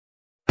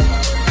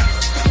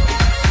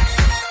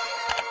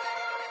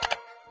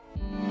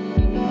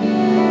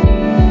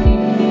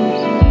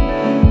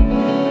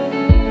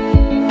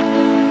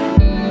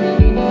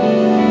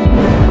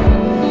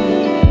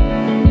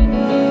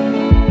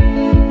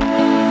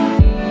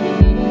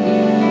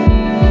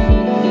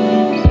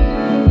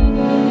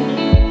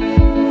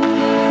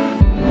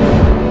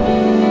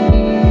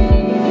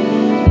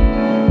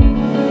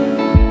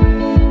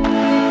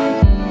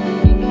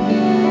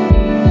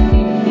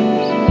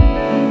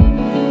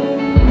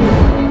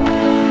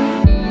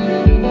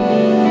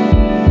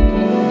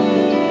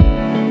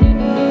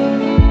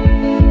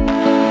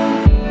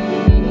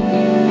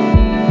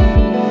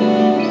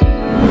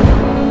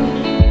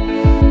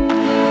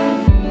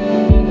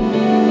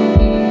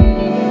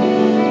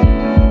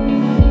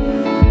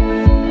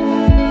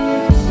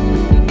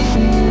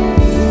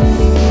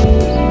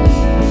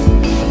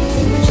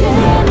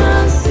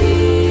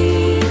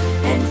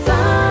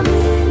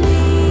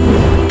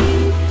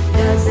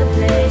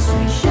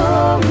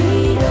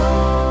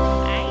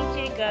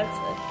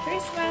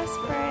Christmas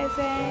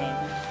present.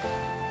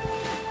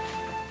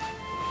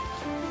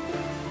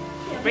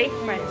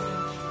 Breakfast.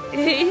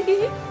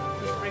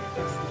 It's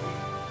breakfast.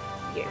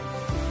 Yes.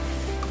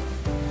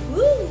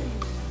 Woo!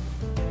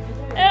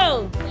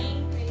 Oh!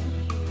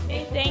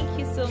 Hey, thank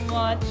you so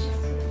much.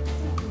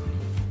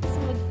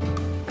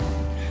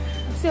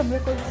 See, I'm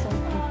recording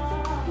something.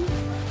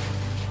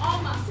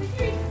 Oh, my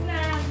secret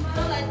now.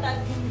 Don't like that.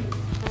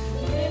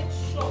 Make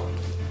sure.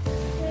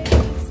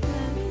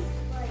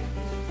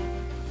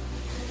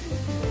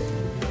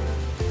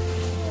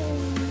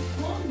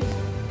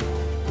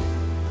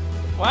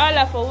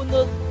 Voila, for who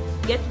no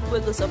get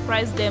people to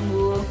surprise them.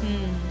 Oh,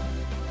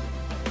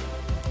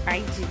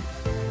 IG.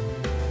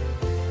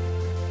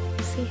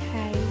 Say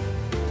hi.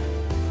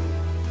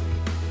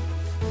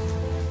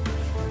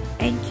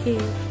 Thank you.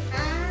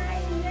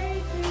 Hi,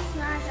 Merry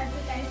Christmas. As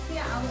you can see,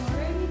 I'm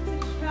ready to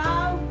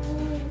travel.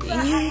 So I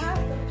have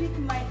to pick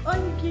my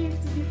own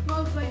gift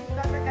before going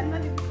because I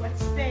cannot even watch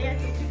there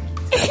to pick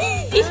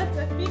it. I have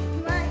to pick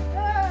my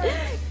own.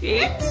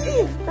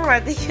 Come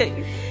on,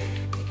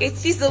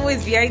 she's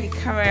always behind the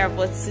camera,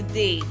 but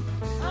today,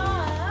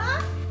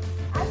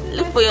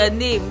 look for your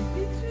name.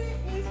 The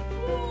tree is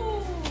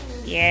full.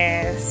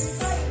 Yes.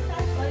 So you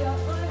start for your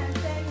own and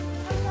say,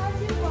 I'm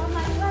searching for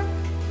my own.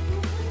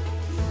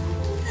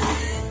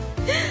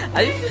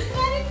 Are you- This is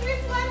Merry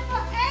Christmas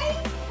for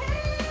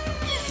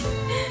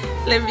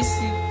 8. Let me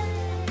see.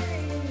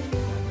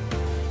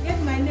 Get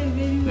my name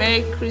very well.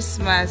 Merry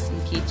Christmas,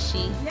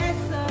 Nkechi. Yes,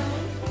 sir.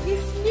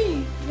 It's me.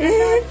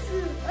 That's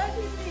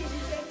only me.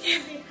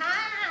 It's a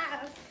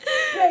half.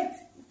 Wait.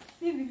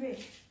 See the way.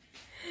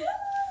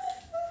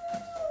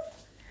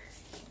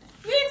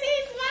 This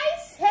is my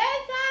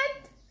second.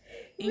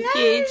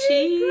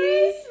 Nkechi.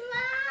 Merry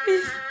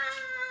Christmas.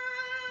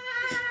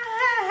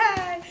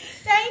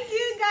 Thank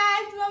you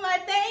guys, Mama.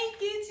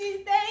 Thank you,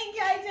 Chief. Thank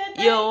you, Aisha. Thank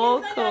You're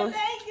you, welcome. Sonia.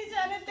 Thank you,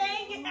 Shana.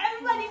 Thank you,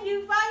 everybody in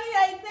the family.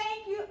 I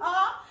thank you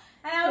all.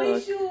 And I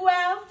wish you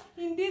well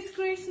in this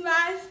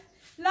Christmas.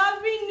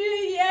 Lovely New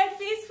Year,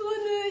 peaceful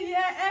New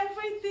Year,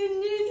 everything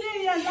new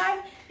in your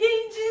life.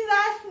 In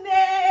Jesus'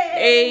 name.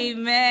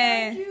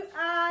 Amen. Thank you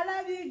all.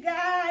 Love you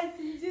guys.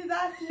 In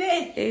Jesus'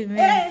 name.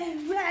 Amen.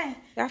 Amen.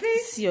 You have to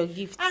see your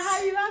gift.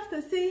 You have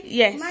to see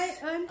Yes. my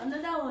own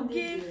Another one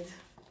gift.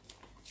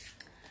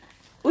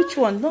 Which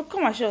one? No,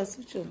 come and show us.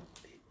 Which one?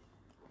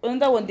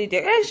 Another one, there.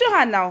 Hey, show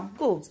her now.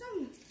 Go.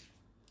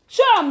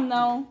 Show him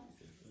now.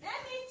 Let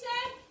me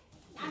check.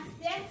 That's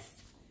next.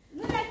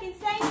 Look like it's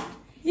saying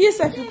Yes,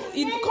 I feel.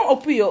 You can't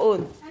open your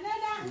own.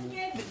 another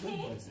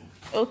gift.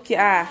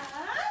 Okay.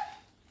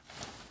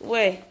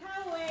 Where?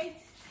 Can't wait.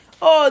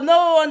 Oh,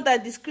 no wonder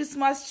this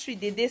Christmas tree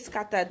they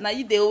scattered. Now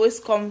they always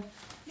come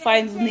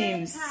find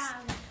names.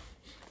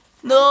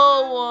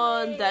 No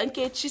wonder.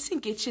 Nkechi, see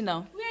Nkechi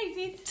now. Where is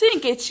it? See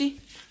Nkechi.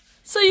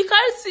 So you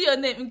can't see your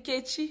name,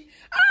 Nkechi.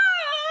 I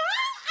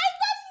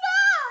don't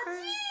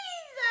know.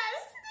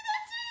 Jesus.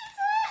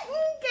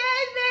 Okay,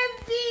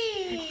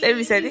 baby. Let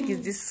me see. I think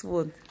it's this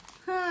one.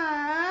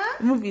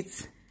 Huh? Move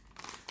it.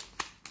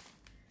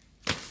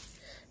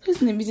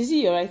 Whose name is it? Is it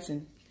your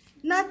writing?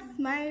 Not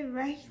my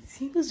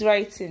writing. Who's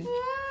writing?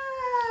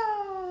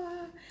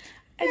 Wow.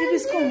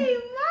 Please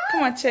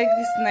come and check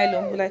this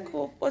nylon. We're like,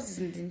 oh, what is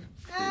in the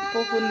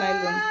purple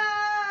nylon?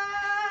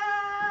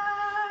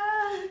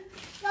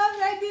 Not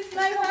like this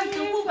nylon. To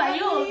move by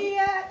you.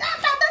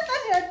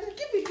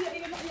 Keep it here.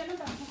 Your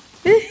number.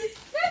 It's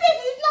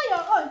not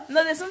your own.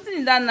 No, there's something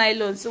in that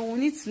nylon, so we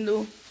need to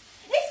know.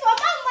 It's for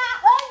Mama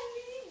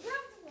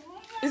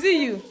only. Is it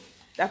you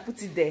that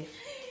put it there?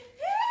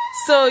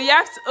 So you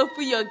have to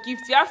open your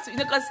gift. You have to,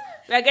 because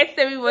we are getting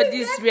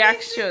everybody's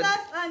reaction.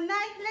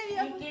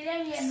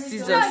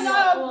 Scissors.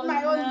 No, open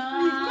my own,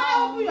 please. Can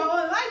I open your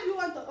own? Why do you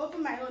want to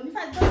open my own? If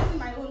I don't open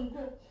my own,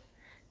 go.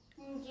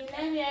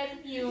 Let me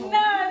help you. No,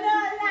 I'm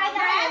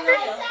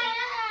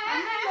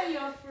not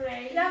your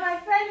friend. You're my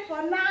friend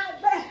for now.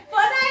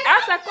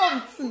 As I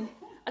come too.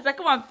 As I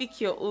come and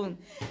pick your own.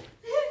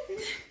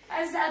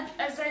 Asa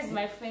is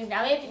my friend.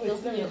 I'll help you to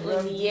open your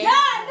own. Yeah.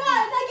 No,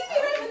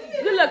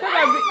 give me.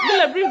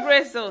 Look, bring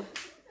razor.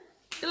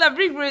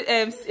 Bring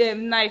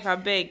knife, I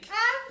beg.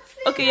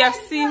 Okay, you have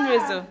seen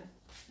razor.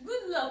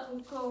 Good luck,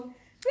 Uncle.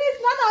 Please,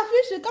 none of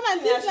you should come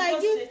and take my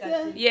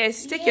gift.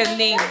 Yes, take your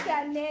name. Take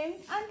your name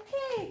and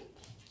take.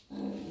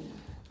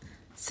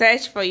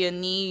 Search for your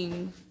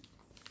name.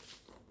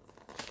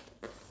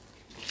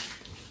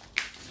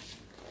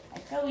 I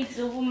can't wait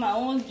to open my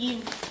own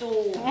gift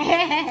too.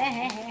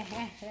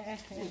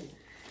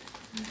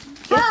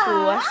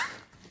 Careful.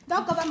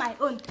 Don't cover my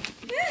own.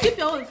 Keep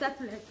your own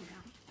separate.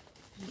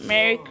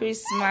 Merry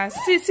Christmas.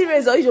 See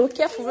razor. You be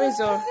careful,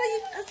 razor.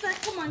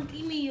 Come on,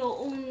 give me your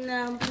own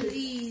now,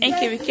 please.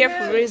 Okay, be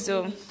careful,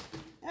 razor.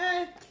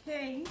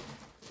 Okay.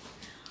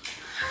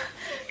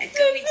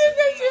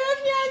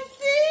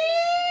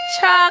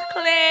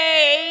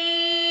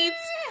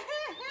 Chocolate.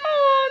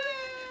 Oh,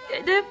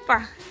 Depa.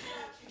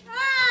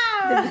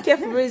 Be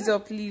careful, razor,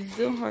 please.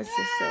 Don't hurt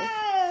yourself.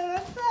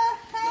 I'm so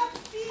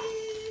happy.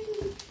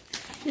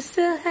 You're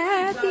so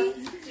happy.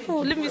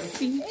 Oh, let me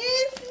see.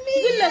 It's me.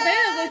 Good luck. I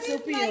don't go to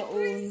open your own.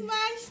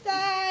 Christmas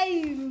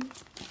time.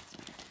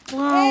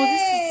 Wow,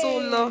 this is so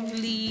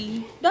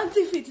lovely. Don't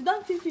tiff it.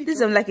 Don't tiff it. This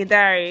is like a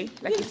diary,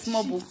 like a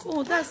small book.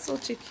 Oh, that's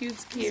such a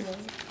cute gift.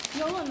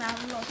 Your one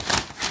I've lost.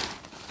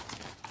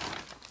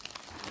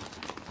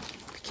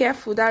 Be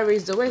careful, that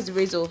razor. Where's the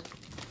razor?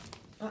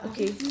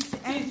 Okay. It's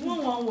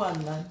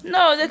 111 now.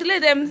 No, they can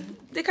let them.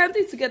 They can do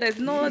it together. It's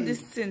not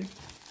this thing.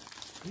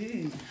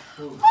 Jesus.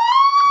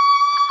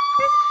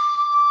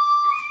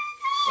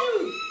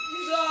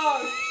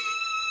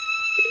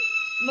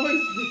 No,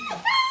 it's good.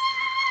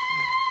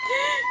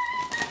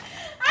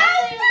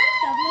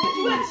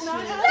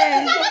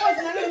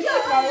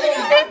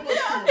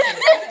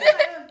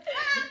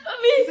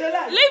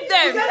 Leave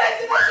them.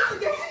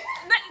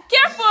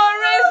 Careful,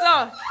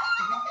 razor.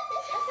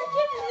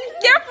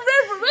 Careful,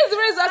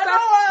 razor. I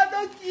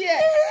don't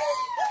care.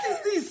 What is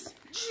this?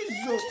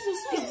 Jesus.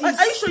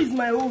 Are you sure it's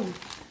my own?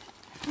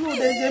 No,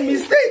 there's a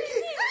mistake.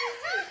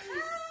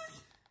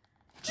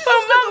 For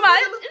Mama.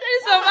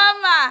 It's for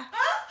Mama.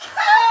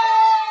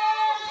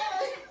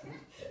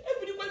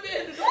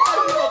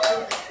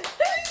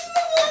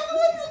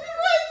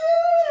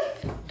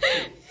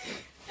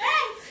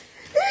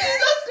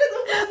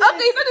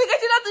 Okay, you don't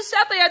get you not to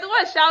shout. You're the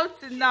one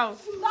shouting now.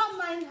 Don't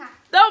mind her.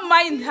 Don't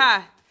mind her.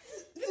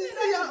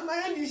 My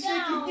hand is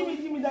shaking.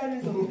 Give me that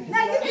reason.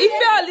 It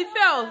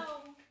fell.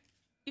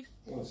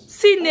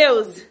 See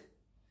nails.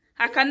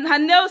 Her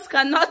nails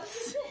cannot.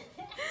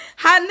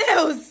 Her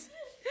nails.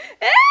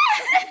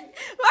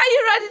 Why are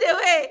you running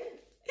away?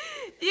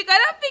 You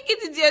cannot pick it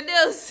with your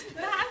nails.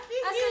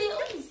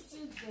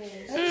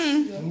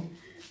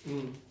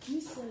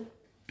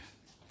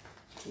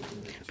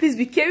 Please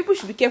be careful. People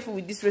should be careful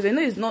with this razor. I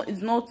know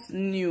it's not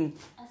new.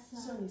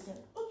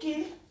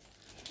 Okay.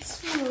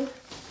 It's true.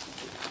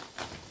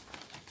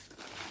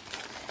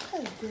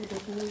 Oh, God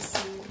of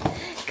mercy.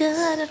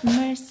 God of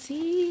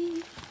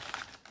mercy.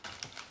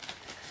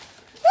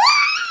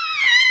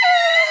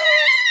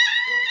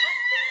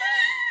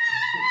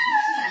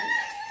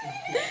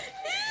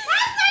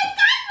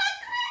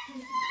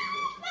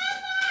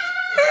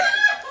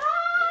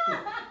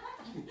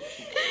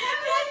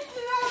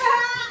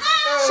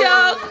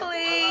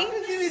 Chocolate.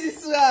 Give me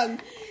this one.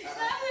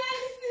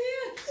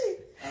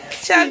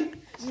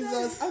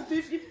 Jesus, I'm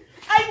 50.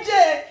 IJ!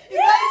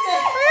 It's IJ!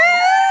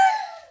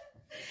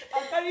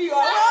 I'll carry you out.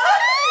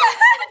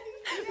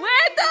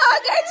 Where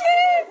dog?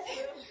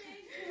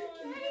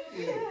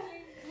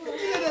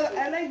 I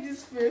like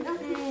this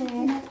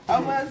perfume. How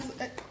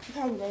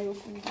will I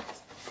open it?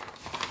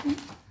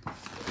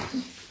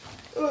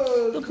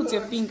 Oh, Don't put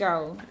your finger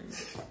out.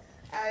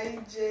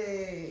 IJ.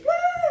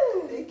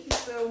 Thank you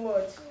so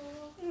much.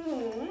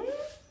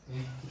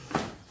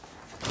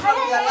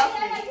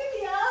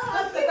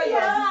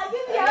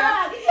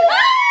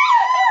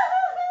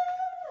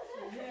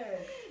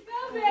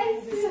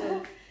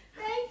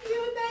 Thank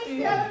you,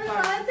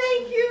 everyone.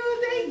 Thank you.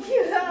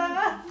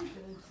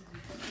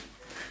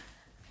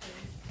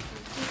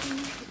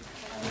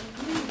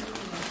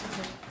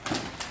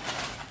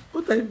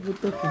 What are you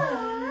talking?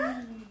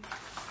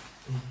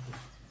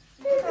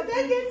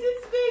 That gets it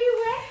very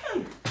well.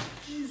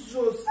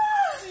 Jesus.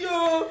 Yo.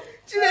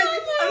 Chinanu,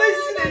 I like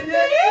Chinanu.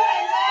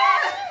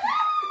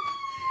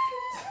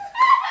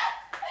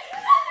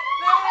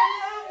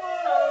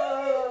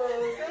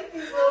 Thank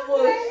you so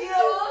much.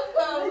 You're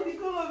welcome. The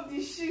color of the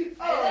shoe.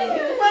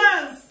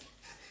 Fans.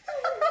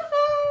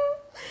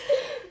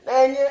 I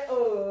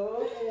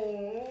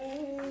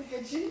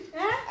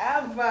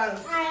have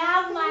Vans. I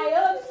have my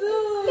own too.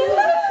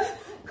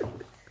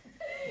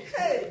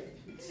 Hey,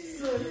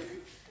 Jesus.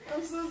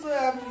 I'm so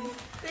happy.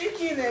 Thank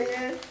you,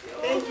 Nene.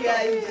 Thank you,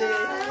 IJ.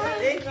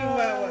 Thank you,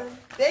 Mama.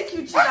 Thank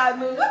you,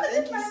 Chinanu.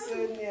 Thank you,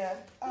 Sonia.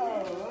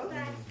 Oh.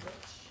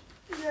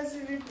 Yes,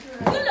 you look good.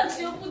 Good luck,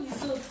 she'll put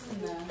this on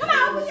now. Come on,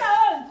 put your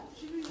own.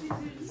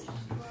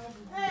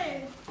 Hey,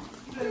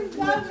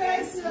 God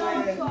bless you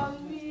for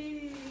me.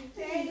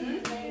 Thank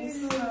you.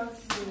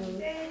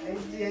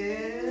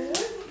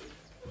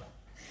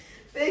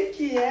 Thank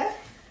you. Yeah?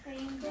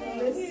 Thank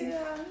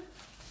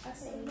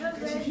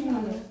you.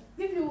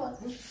 Give you what?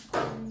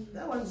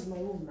 That one's my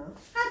own now.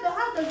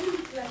 How does it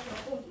look like your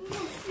own? No,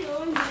 see your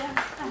own.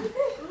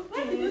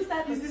 When did you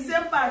start? It's the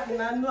same pack.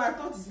 No, I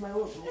thought it's my own.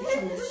 You want to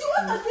see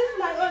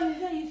my own? You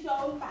say it's your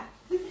own pack.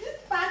 This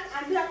pack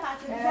and that pack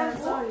is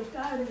just sorry,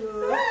 carry on.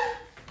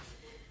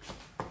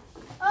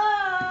 Oh,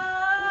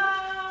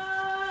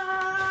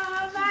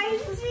 my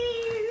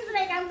cheese!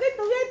 Like I'm going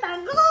to wait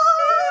and go.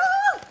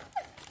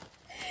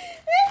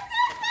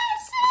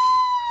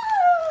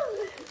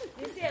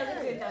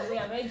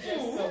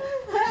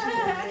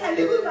 And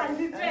the good one,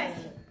 the dress.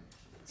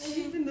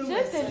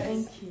 Just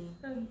thank you.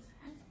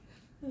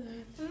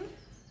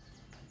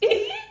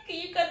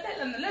 You can tell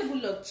them the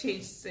level of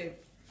change, sir.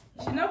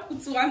 She now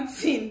puts one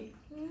thing.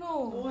 No.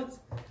 What?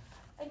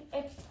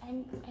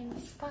 I'm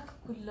spark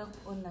good luck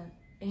on an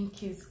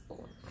NK's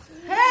own.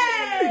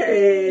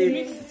 Hey! You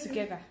mix it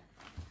together.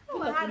 No,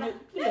 wait,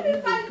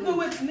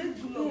 let's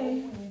do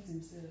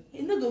himself.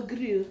 You know go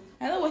grill.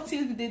 I know what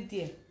you did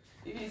there.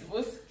 It is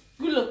both.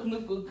 Good luck, no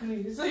go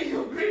green. So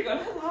you agree on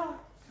that.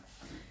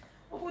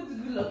 What would the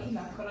good luck in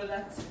that color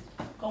that?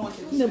 Come on,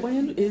 the boy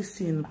you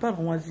AC in part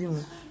one zero.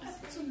 Is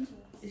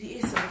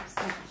it AC?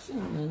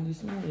 And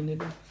this one in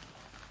the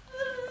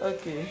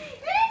okay.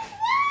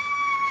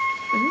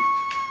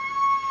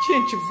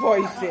 Change your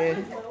voice,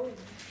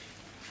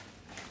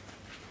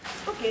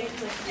 Okay,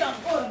 your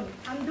own.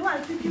 I'm the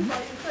one thinking for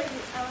you, so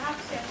I'll have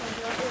share on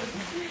your own.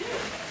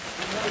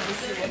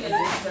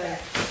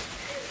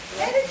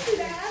 Anything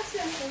I have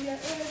share for your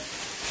own.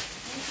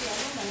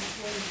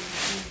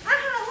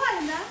 Why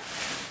now?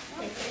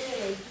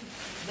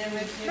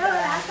 No,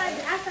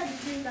 after the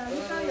dinner, we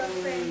saw your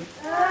friend.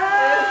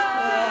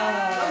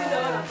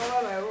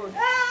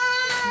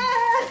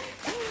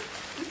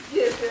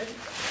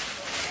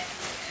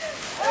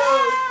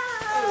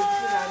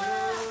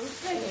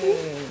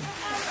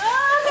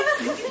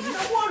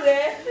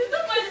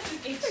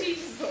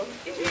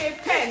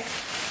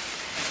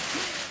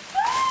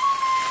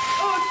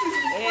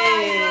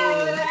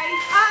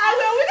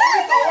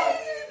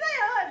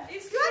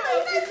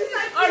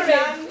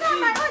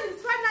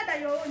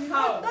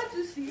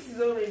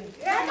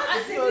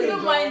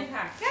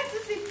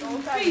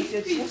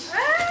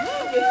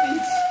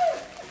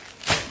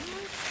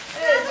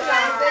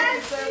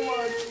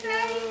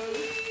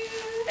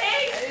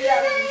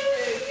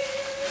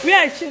 We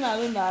are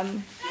Chinanu,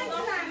 Nan.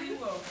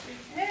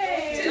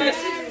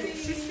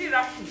 She's still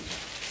rapping.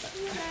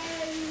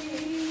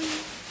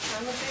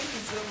 Thank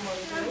you so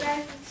much.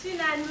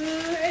 Chinanu,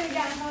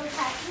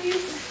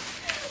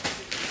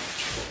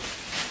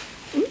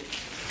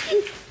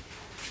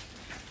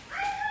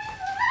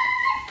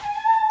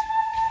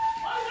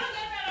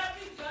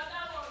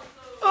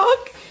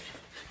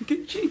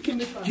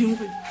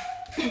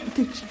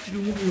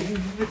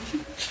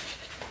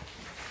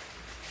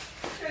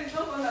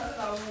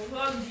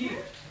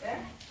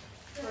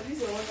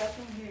 These are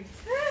wonderful gifts.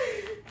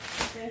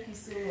 Thank you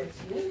so much.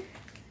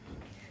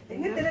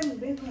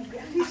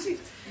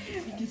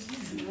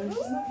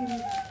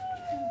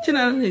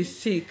 Chinanu is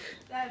sick.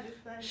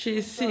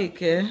 She's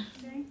sick, eh?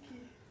 Thank you.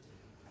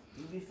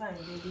 You'll be fine,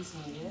 baby's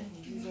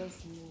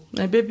Jesus' name.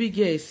 My baby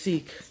girl is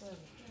sick.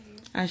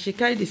 And she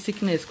carried the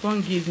sickness,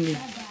 can't give me.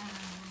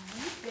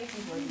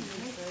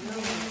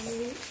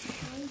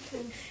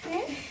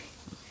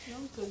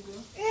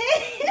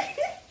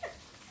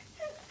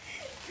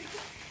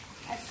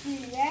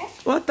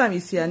 What time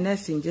is your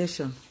next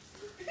injection?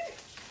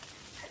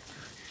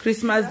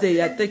 Christmas Day,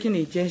 you are taking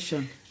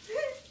injection,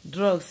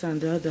 drugs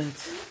and all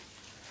that.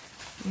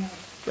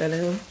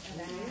 Well,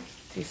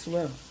 it's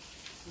well.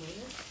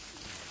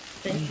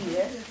 Thank you.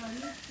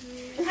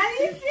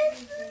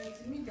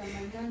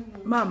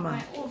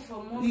 Mama,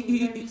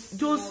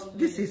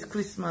 this is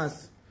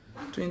Christmas,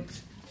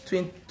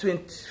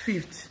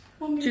 25th.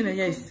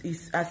 Chinanu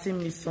is asking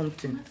me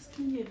something.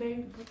 Asking me a very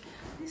good.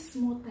 This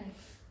small type.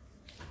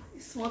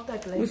 Small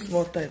type like Which this.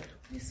 small type?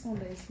 This one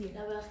that is here.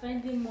 That we are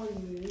finding more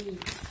in the need.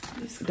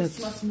 This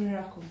Christmas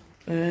miracle.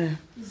 This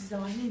is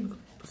our name.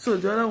 So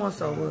the other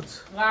ones are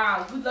what?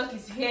 Wow, good luck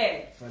is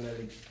here.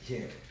 Finally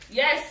here.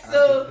 Yes,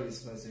 so Happy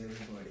Christmas,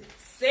 everybody.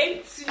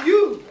 same to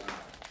you, Wow.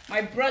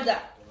 my brother.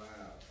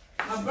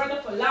 Wow. My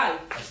brother for life.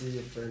 I see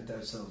different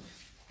types of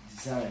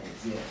designs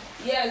here.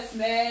 Yes,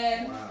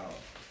 man. Wow.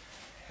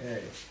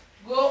 Hey.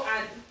 Go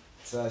and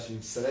So I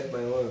should select my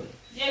own.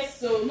 yes,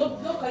 so no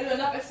career,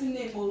 no person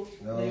name, oh,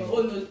 No. your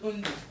own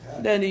only.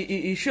 Then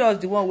he show us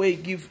the one where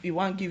he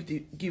want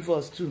give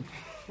us too.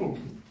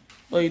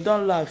 But you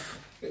don't laugh.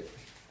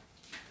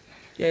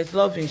 There's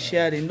love in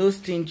sharing, no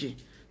stingy.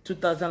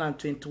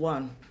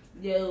 2021.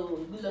 Yo,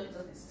 good luck to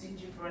the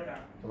stingy brother.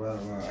 Wow,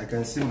 wow. I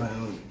can see my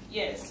own.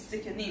 Yes,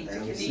 take your name, I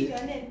take am your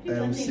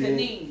seeing,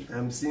 name.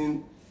 I'm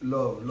seeing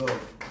love,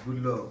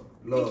 good love.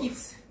 Take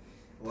it.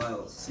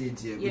 Wow, see it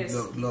here, Yes.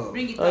 good love.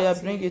 Bring it Oh yeah,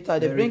 out. bring it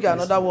out. They Merry bring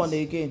another Christmas. one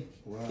again.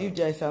 Wow. If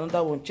there is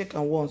another one, check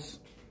and once.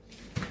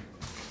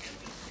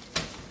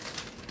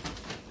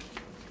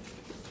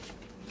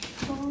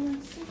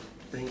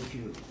 Thank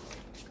you.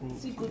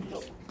 See good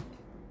luck.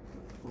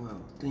 Wow,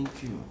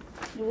 thank you.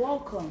 You're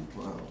welcome.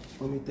 Wow,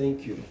 mommy,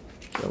 thank you.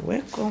 You're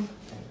welcome.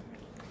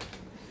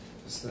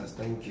 Sisters,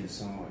 thank you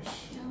so much.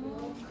 You're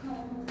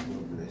welcome.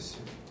 God bless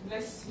you.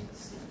 Bless you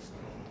too.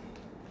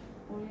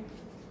 Wow.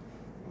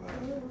 You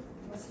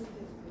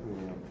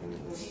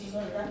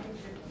know that the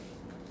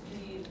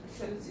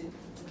sellotape.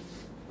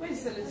 Where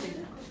is the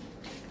sellotape?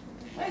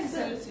 Where is the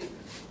sellotape?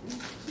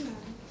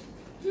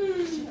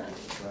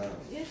 Wow.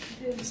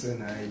 So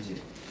nice.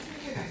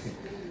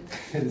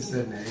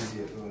 So nice.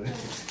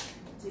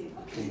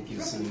 Thank you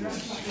so much. God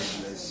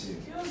bless you.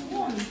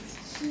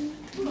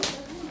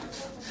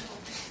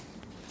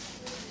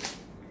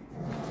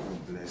 God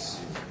bless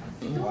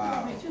you.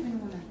 Wow.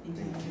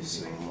 Thank you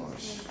so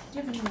much.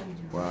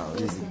 Wow,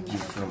 this is a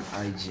gift from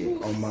IJ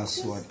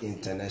Omasword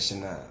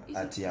International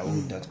at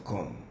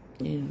yahoo.com.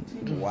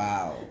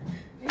 Wow.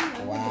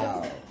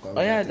 Wow.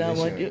 Oh yeah, that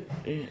one.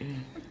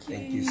 Congratulations.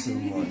 Thank you so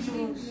much.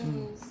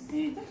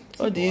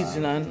 Oh, the easy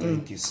now.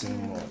 Thank you so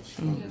much.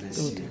 God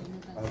bless you.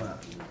 Mama,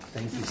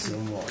 thank you so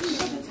much.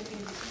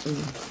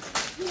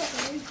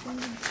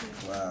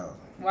 Wow.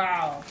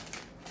 Wow.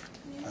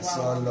 I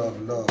saw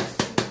love.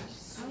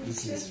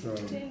 This is from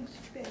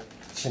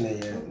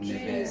Chinanu.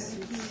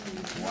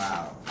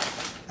 Wow.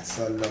 I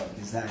saw love,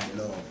 design,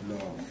 love.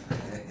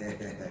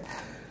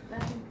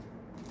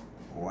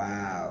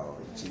 Wow.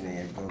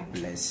 Chinanu, God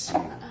bless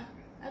you.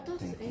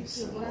 Thank you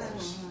so much.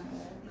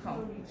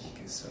 Thank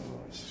you so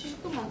much.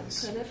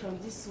 From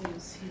this one.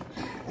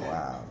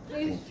 Wow.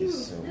 Thank you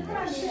so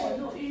much.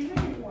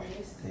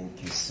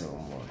 Thank you so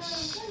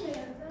much.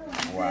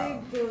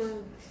 Wow.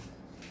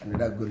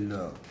 Another good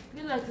luck.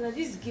 You like that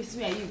this gives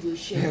me and you go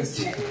share. It's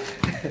gift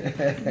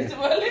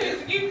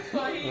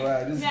for you.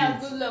 Wow, this Yeah,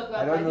 gift. good luck.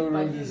 I don't know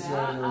who this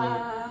one,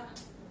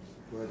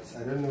 but I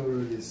don't know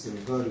who this, so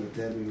God will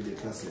tell me who the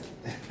person.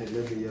 Let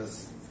me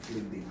just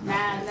click the gift.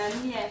 Nah,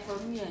 me for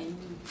me and you.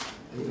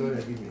 You don't want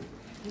to give me?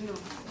 No.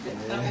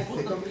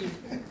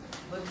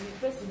 But the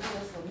person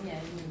was for me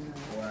and you.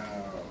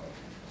 Wow.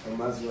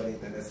 Thomas1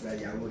 International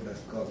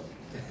Yahoo.com.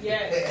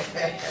 Yes.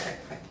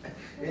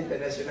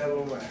 International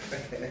woman.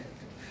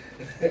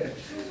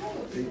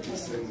 Thank you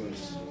so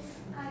much.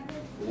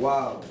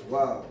 Wow.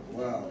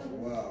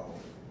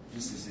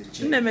 This is a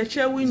chair. In a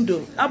chair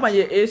window. How about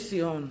your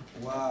AC on?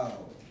 Wow.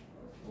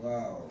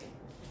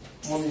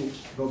 Mommy,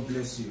 God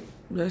bless you.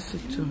 Bless you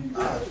too.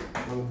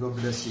 Mommy, God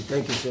bless you.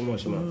 Thank you so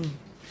much, man.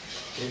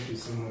 Thank you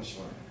so much,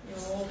 man.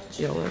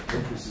 You're welcome.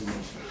 Thank you so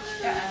much,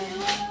 man.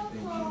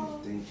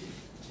 Thank you.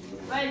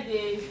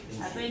 Friday,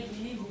 I beg you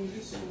leave me.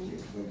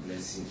 God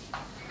bless you.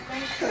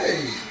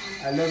 Hey,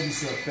 I love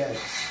this your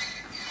pets.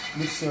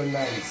 Looks so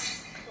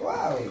nice.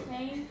 Wow.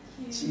 Thank you.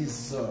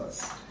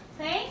 Jesus.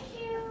 Thank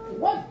you.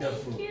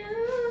 Wonderful. Thank you.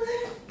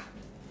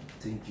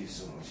 Thank you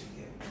so much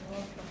again.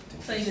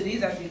 So you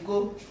these as you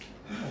go.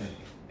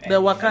 The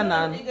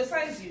wakana. You go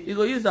size you. You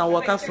go use and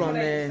waka from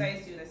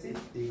Size you, that's it.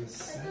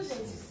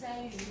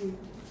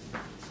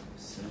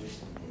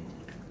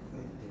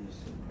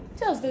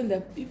 Just then the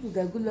people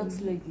that good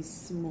looks like is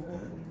small.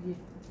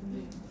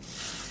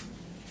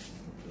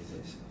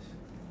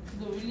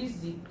 Go release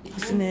the.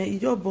 You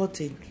just bought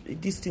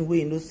this thing where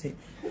you know say.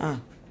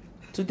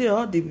 Today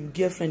all the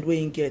girlfriend where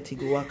you get, he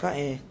go waka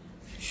and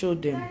show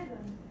them.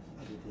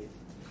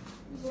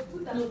 You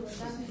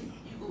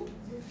go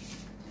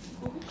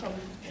hook up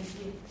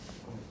again.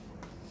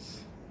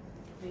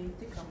 Then you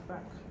take them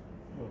back.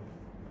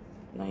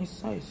 Nice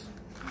size.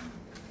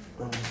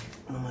 No,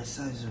 my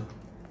size.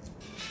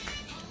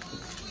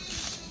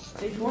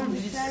 So if you want to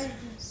release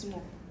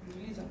small,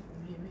 release them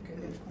from here, make a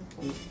leg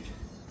come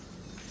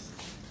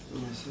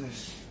My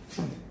size.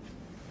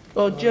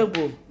 Oh,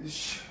 Jebo.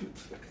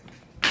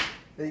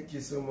 Thank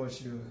you so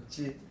much,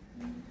 Chi.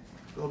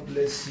 God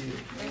bless you.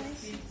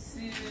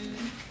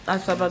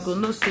 As I go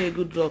no say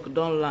good luck,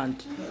 don't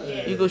land.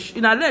 You go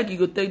in a leg, you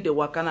go take the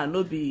wakana,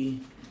 no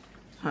be.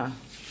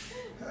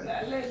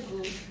 That leg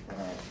go.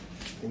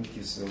 Thank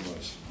you so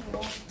much.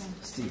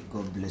 Still,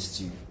 God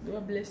bless you.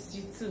 God bless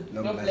you too.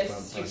 Long God life bless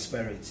and you.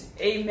 prosperity.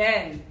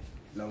 Amen.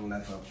 Long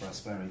life and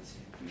prosperity.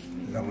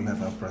 Long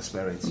life and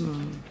prosperity.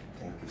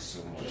 Thank you so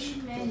much.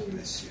 God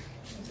bless you.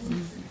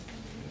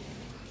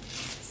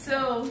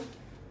 So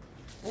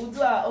we'll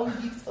do our own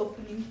gift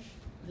opening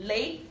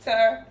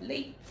later.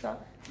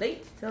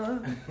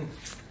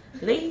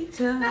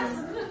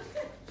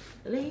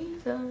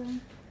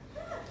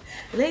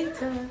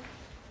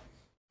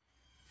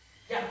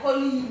 They're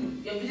calling you.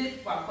 Your village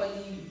people are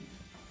calling you.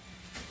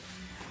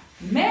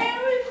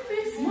 Merry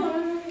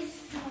Christmas.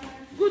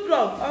 Good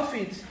luck, off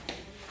it.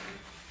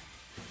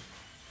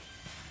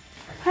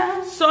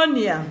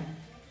 Sonia.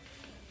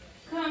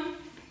 Come,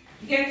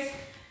 get.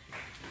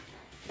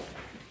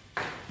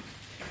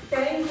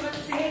 Thank God,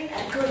 say I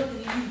got to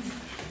eat.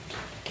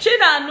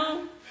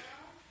 Chinanu.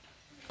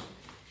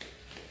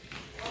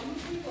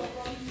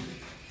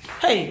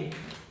 Hey.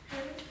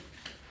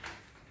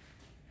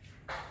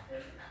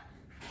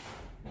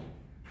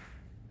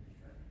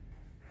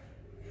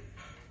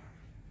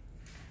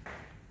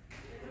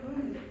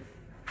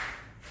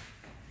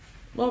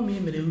 What me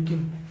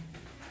looking?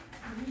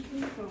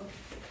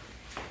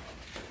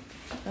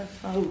 That's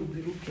how we'll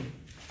be looking.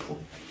 Oh.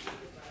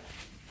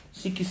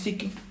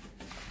 Siki.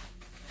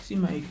 See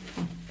my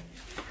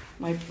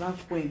black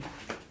queen.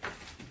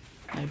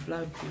 My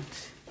black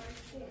boots.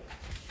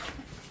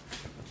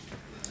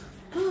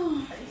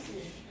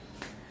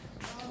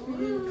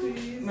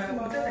 My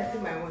one. Because I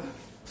said my one.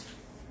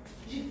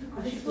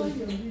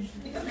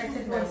 Because I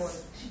said my one.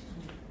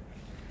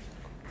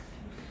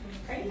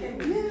 Can you hear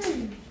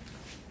me?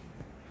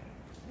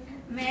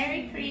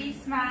 Merry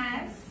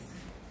Christmas.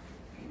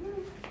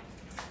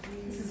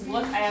 This is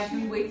what I have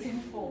been waiting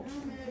for.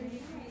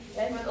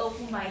 Let me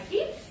open my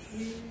gifts.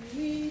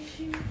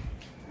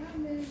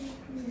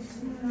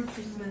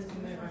 Christmas to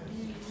me.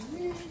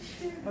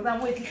 But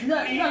I'm waiting. No,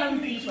 let me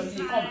finish for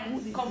you.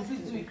 Come,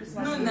 please do it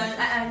Christmas. No, I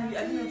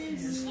don't know.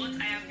 This is what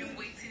I have been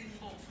waiting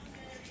for.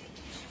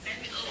 Let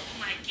me open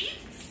my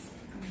gifts.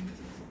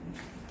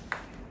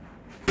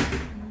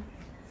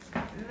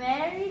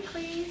 Merry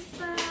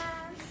Christmas.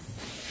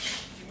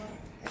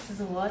 This is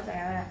what I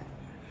have.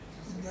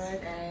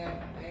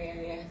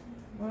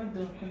 Well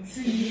done.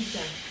 Continue.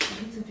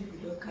 Little people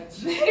don't catch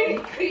you. Merry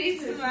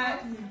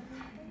Christmas.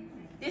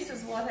 This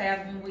is what I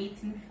have been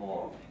waiting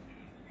for.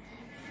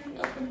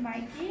 Open my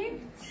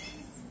gift.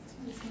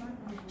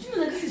 Do you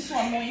know this is so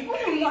annoying?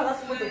 What do you know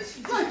that's what this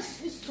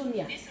is?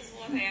 Sonia. This is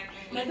what I have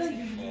been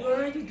waiting for. You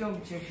already done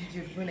with your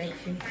video when I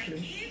came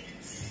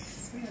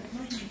close.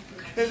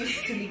 Very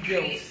silly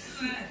girls.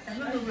 I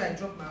don't know where I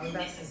dropped my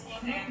other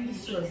thing.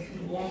 This was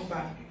in one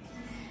bag.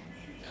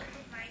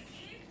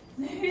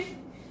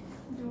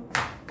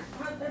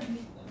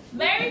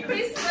 Merry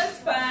Christmas,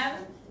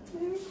 fam.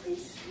 Merry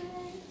Christmas.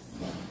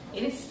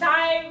 It is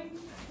time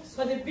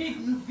for the big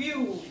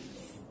review.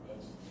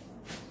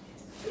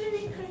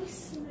 Merry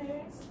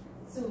Christmas.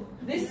 So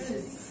this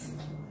is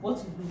what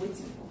we've been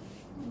waiting for.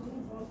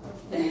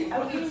 I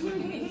want you to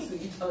relate to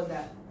each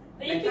other.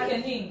 Then you pick a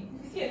name.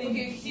 If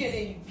you see a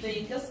name, then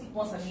you just pick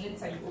once and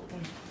later you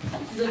open.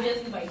 This is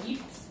obviously my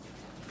gift.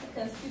 You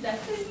can see that.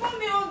 It's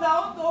mommy on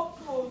down, don't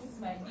close. This is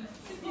my gift.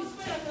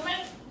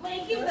 My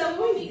gift What that is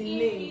mommy the gave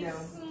name me now? is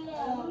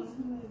small.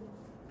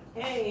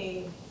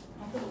 Hey.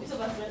 It's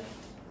over there.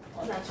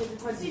 Oh,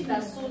 naturally. See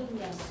that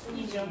Sonia.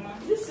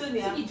 Ijoma. This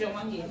Sonia. See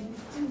Ijoma here.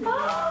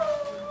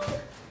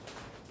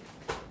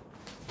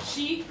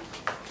 She.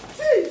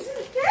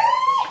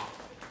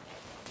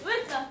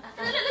 Wait,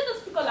 let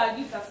us pick all our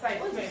gifts aside.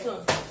 What's this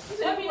first. one?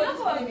 So everybody's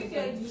going to pick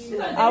your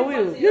gift. I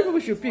will. You people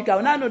should pick. I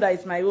will now know that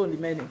it's my own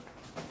remaining.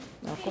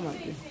 Now come and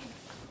pick.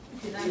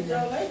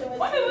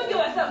 Why don't we give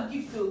ourselves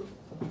gift though?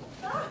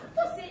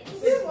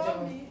 Is it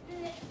mommy?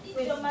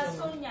 It's your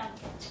Sonia.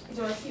 It's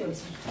your tea.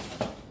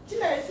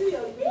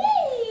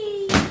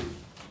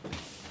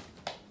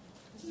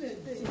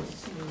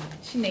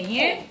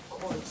 Chinenye.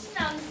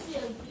 Now see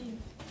your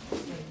gift.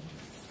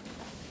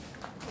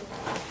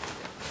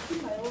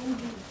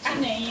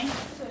 Chinenye.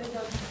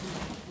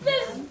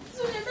 This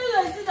Sonia,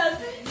 tell us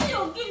that see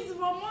your gift from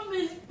mom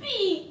is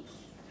big.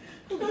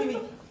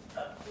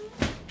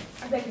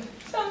 I beg you.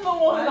 Don't know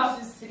what One, else.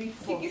 two, three,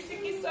 four.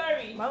 Siki,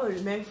 sorry. Mine will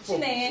remain four.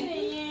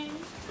 Chinenye.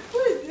 Who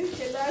is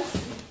this Xmas?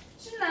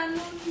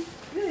 Chinanu.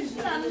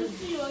 Chinanu,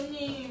 see your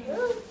name.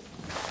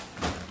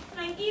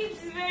 My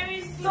gift is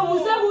very So small. we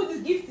say who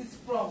this gift is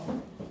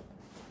from.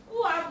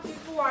 Who have this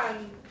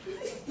one?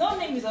 No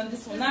name is on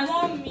this one. It's Nancy.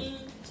 mommy.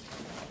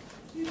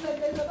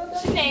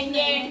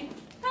 Chinenye.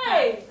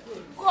 Hey!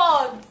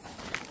 God.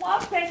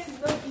 One person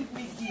don't give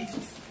me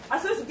gifts. I'm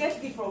supposed to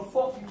get gift from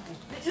 4 people.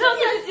 No,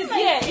 See it's my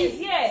here. gift. It's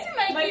here. See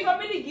my My gift.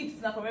 family gift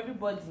is not from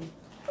everybody.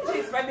 Which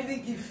is family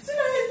gift? See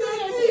my gift.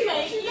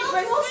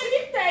 It's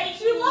very tiny.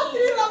 She wants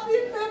 3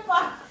 wrapping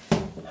paper.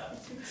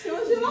 She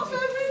wants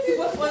everything. She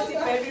wants one thing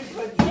for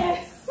everybody.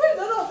 Yes. Where's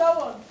the other of that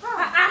one?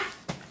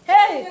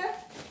 Hey. Yeah.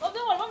 Oh, the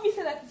one. Mommy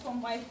said that it's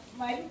from my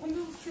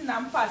thing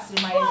I'm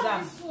passing my Who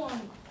have exam. this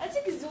one? I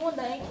think it's the one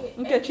that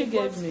Nkechi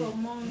gave me.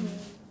 from mommy.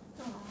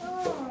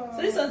 So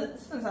this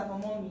one's are for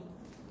mommy.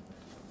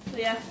 So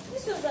yeah.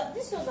 This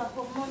ones are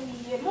for mommy.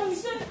 Yeah. Mommy,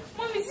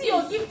 see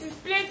your gift is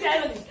plenty.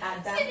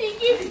 See the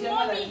gift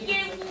mommy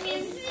gave me.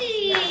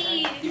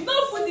 See. You've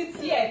not put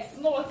it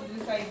yet. Know what is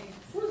inside it.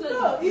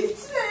 No,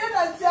 it's Chinenye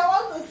that I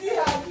want to see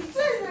her. It's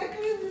Chinenye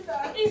clean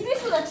that. Is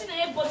this one that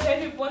Chinenye bought to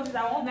everybody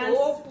that want to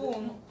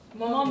open?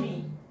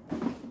 Mommy.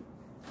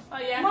 Oh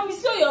yeah. Mommy,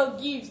 see your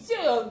gift.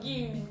 See your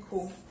gift.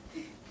 Cool.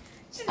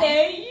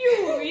 Chinenye, you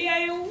are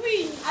a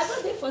win. I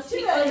don't think for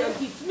seeing all your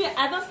gifts. Me,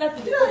 I don't start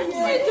to the See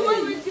the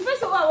one with the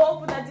first one I want to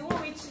open that the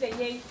one with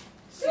Chinenye.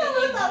 She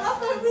don't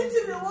wrap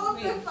everything in one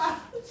paper.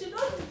 She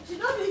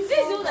don't need This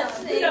is the one that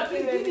Chinenye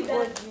gave me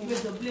that.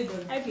 with the blade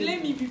on. I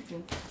blame you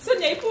people. So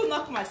yeah, you could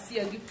not come and see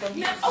your gift from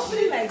me.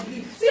 opening my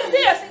gift. See,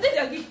 this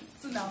your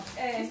gift too now.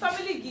 It's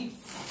family gift.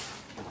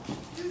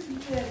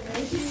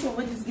 This one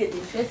when just get the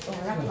first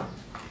unwrapper.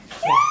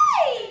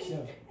 Hey!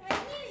 My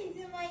name is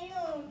in my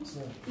own.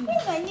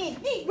 Where's my name?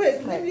 Hey,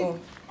 Where's my own?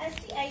 I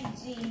see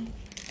IG.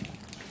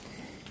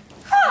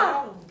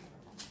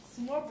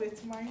 Small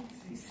but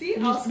mighty. See, I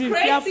You was be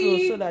careful so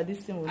creative. that this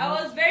thing will I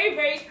not. was very,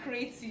 very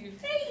creative.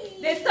 Hey!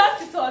 They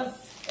thought it was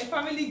a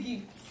family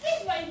gift.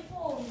 Here's my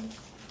phone.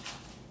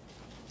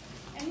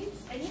 I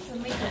need to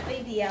make a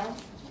video.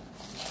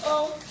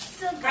 Oh,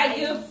 so I guys,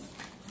 do.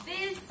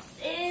 this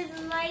is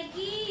my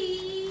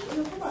gift.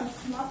 Come and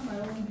snap my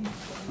own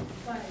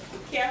gift.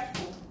 Be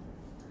careful.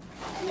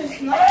 It's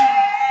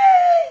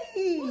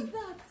Hey! What's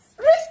that?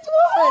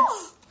 Wristwatch!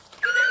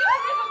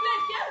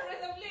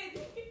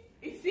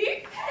 You see?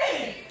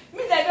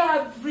 Me that don't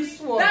have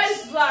wristwatch. That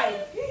is right.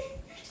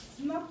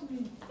 Snap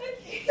me.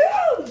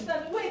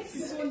 That wait.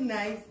 It's so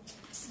nice.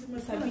 You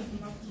must have been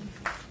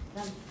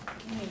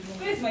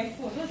Where's my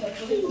phone? Where's my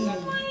phone?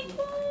 Oh my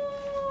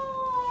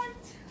god!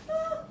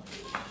 Oh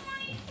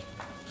my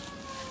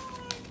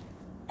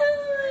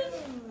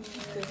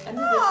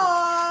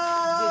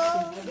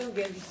god! I don't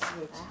get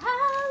wristwatch.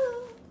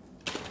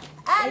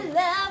 I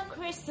love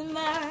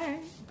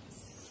Christmas.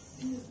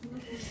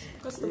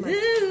 Customers.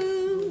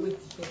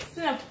 Wait first.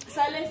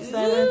 Silence.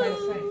 Silent by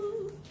side.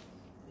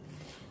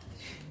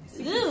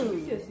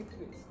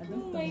 Oh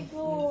my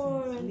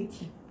god!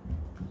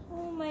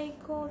 Oh my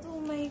god, oh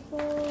my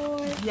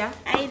god. Yeah.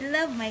 I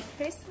love my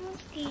Christmas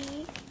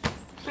gift.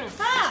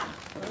 Ha!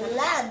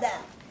 Lada.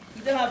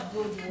 You don't have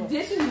gold one.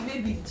 This is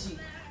maybe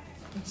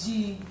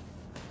G.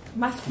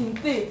 Masking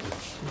tape.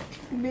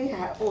 Made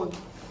her own.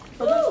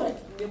 For just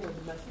write the name of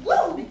the masking.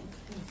 Woo! Make it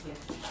easier.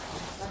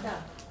 Madam.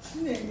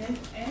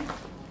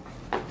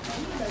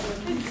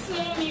 It's so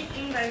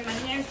making like my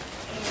hands.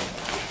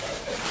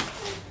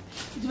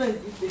 It was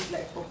this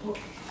like purple.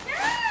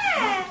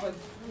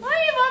 Why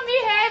you want me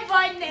hair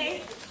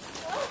bonnet?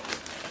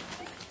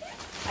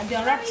 And they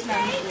unwrapped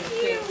Chinanu.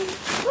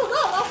 No,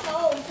 that's my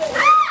own thing. A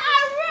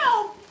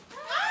rope!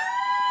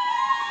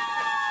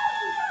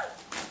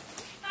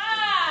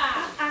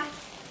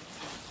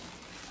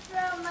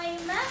 From my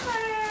mama.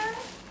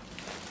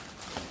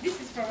 This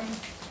is from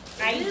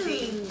IG.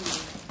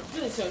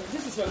 This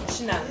is from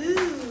Chinanu.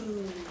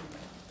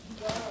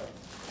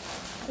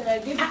 So I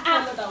gave you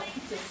another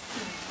piece of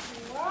skin.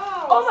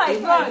 Wow. Oh my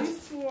God.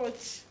 This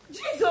watch.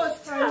 Jesus,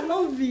 I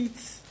love it.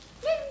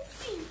 Let me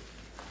see.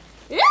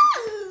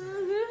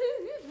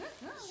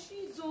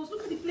 Jesus,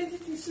 look at the plenty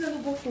things Chinanu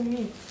bought for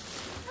me.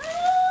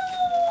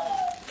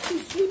 See,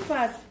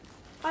 slippers.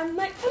 And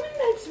night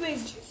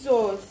wears,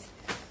 Jesus.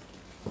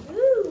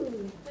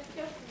 Ooh.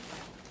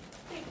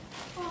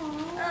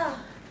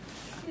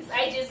 This I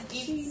just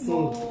give. Jesus.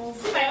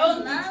 See my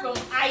own gift from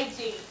IJ.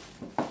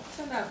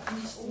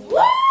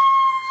 What?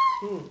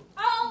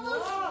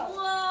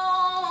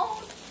 Wow.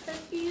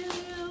 Thank you.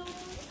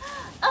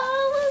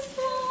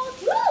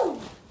 Woo.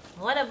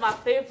 One of my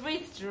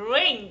favorite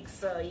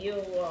drinks. You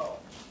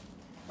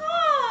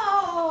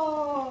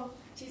Oh.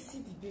 Just see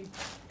the baby.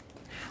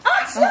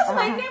 Oh, she has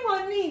my name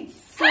on it.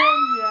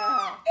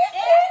 Sonia.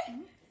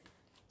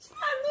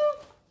 Chinanu.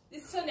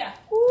 It's Sonia.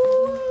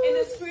 Ooh, In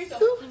the spirit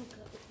of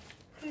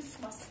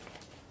Christmas.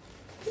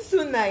 This is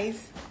so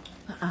nice.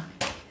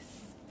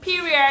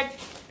 Period.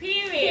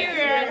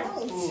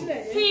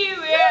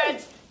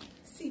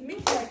 See,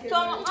 make like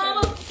Come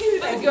on,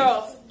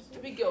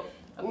 big girl.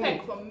 A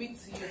peck from me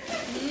to you.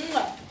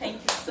 Thank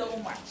you so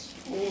much.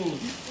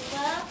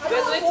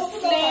 We're going to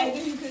slay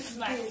this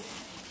Christmas.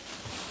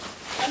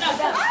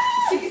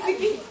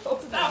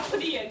 Stop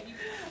putting your gift.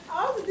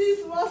 How this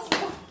was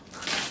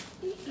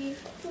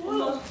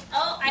Oh,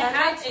 I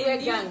have a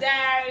new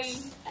diary.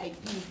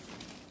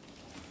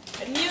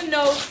 A new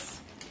note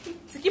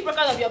to keep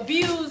record of your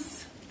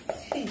bills.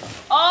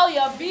 All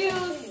your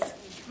bills.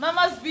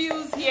 Mama's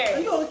bills here. Are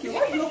you okay?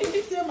 Why you not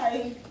putting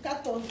my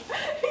carton?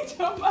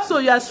 So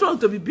you are strong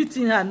to be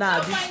beating her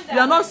now. You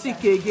are not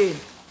sick again.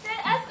 Then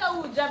ask her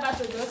who will drive her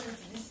to the hospital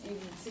this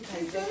evening.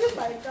 It's only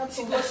my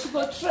carton. She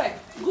go trek.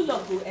 Good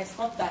luck go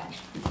escort that.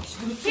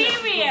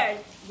 Period.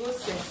 Go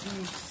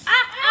sense.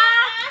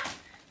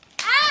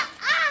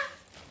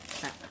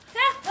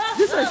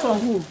 This is from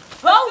who?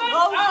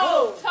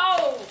 Oh,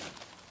 toe.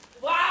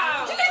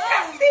 Wow. You guys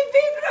can see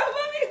big girl.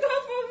 Mommy, go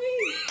for me.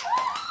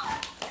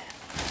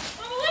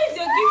 Mama, what is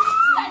your gift?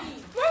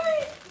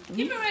 Mommy,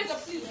 give me razor,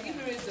 please. Give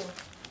me razor.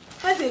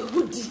 That's a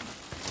hoodie.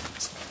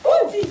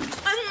 Hoodie.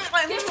 I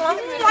love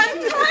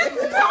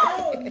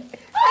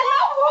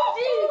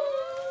hoodie.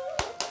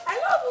 I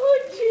love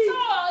hoodie.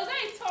 Towel. Is that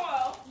a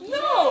towel?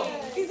 No,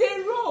 it's a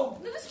robe.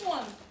 No, this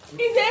one.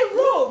 It's a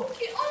robe.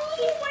 Okay. Oh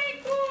my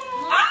God.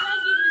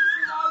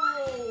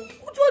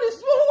 Which one is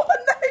small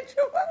one?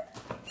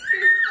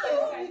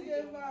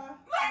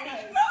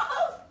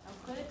 I'm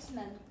collecting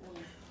an own.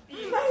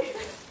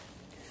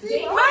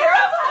 My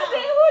robe has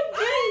a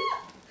hoodie.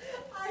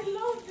 I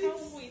love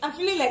this. I'm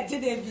feeling like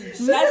JDV.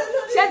 She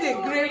has a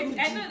grey hoodie.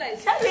 I know that.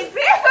 She has a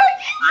grey hoodie.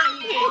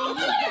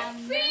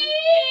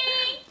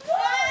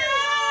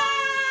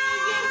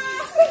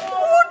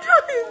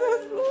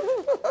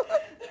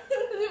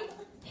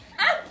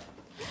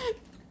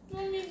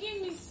 Mommy, give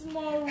me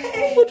small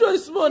robe. Which one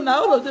is small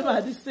now? All of them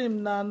are the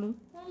same, Nanu.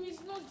 Mommy,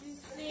 it's not the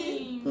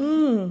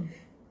same.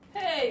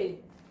 Hey,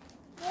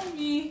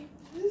 mommy.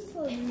 This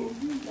one is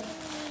bigger.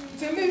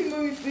 So maybe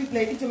mommy feels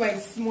like this one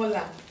is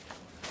smaller.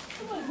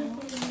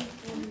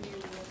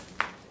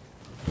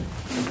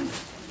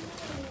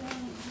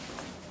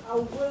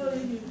 I'll wear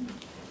it.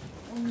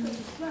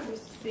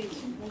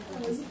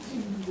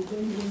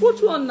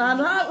 Which one,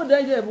 Nanu? How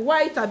they have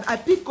white? I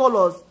pick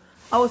colors.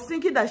 I was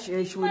thinking that she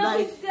would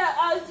like.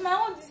 It's my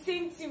own the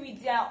same thing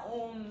with their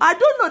own. I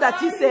don't know that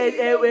he said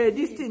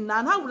this thing,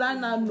 Nan. How would I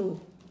not know?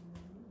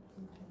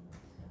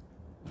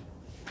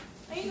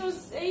 I know,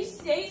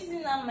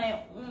 using on my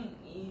own.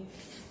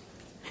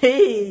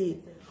 Hey,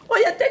 oh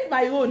yeah, take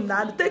my own,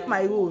 Nan. Take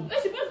my own.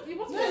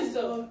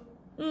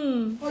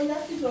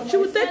 She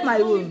will take my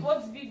own.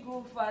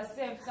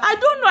 I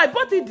don't know. I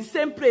bought it the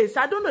same place.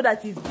 I don't know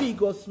that it's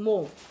big or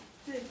small.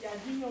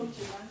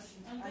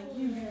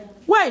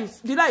 Where is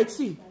the light?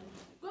 See,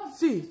 off.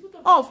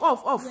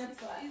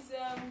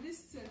 This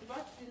thing,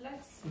 but the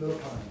lights. No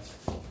hands.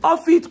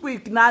 Off it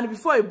quick, Nan,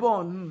 before you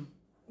burn.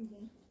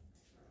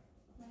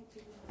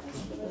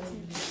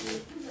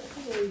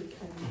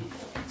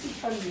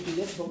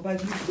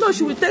 No,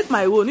 she will take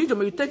my own. You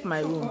will take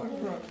my own.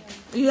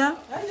 Yeah.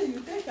 You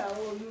take our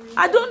own.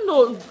 I don't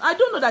know. I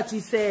don't know that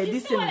it's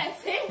this thing. What I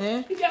say?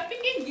 Eh? If you're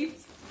picking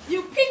gifts,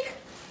 you pick.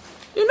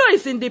 You know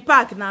it's in the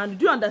park now.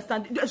 Do you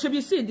understand? Should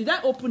we see? Did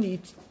I open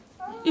it?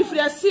 If they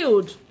are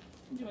sealed.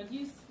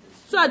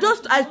 So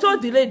I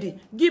told the lady,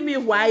 give me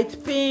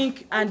white,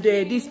 pink, and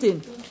this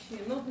thing.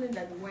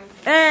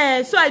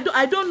 So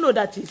I don't know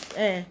that it's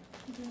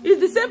it's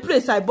the same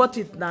place I bought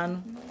it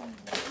now.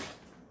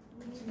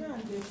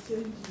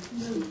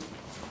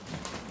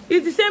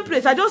 It's the same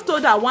place. I just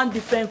told her I want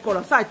different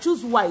color, so I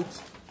choose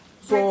white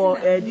for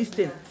this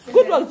thing.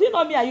 Good luck. Is it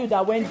not me and you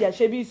that went there?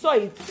 Shebi saw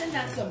it. Send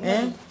her some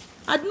money.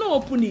 I did not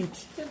open it.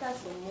 Send her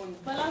some money.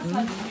 Balance her the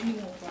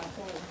remaining one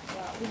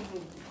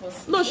for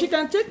her. No, she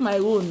can take my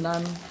own,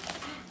 Nan.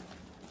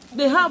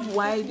 They have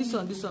white. This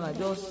one I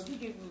just. Who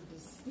gave you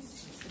this?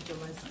 This is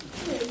Uchenancy.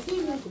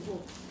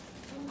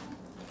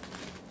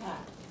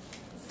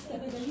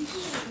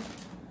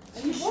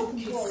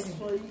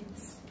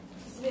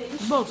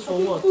 Box for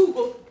what?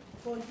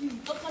 For you.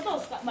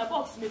 My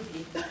box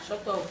maybe.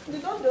 Shut up. They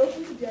don't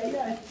open to their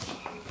yard.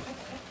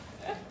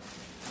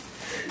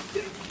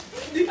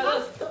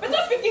 But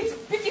don't pick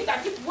it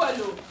and keep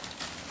well.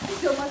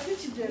 It's your master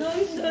children.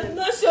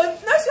 No, show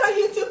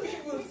YouTube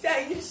people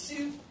say you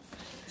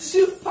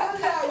shoe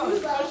pack. I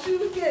use our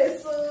shoe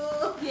case.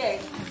 So.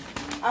 Yes.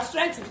 I was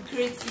trying to be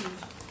creative.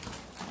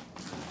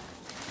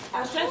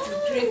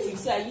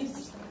 So I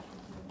used.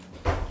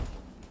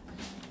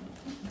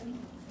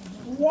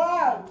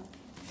 Wow.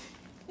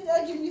 You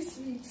don't give me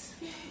sweets.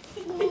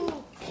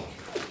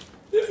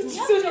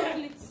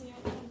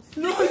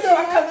 No, I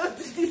cannot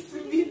do this to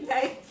me.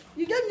 Like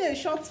you gave me a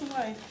short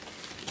wine.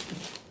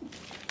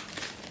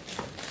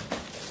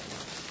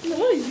 No,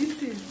 what is this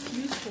thing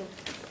used for?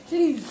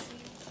 please.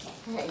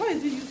 What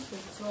is it used for?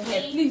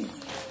 Please.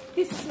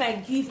 This is my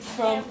gift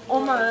from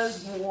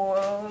Oma's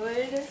world.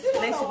 Let's see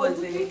what's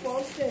in it.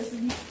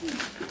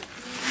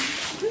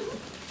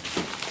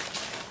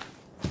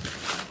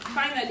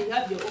 Finally,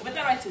 have your own. Better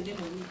write your name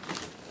on it.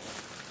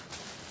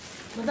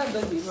 But that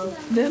doesn't be wrong.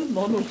 Then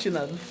no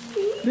Chinanu.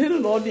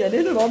 Then no dear.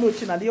 Then no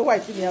Chinanu. You're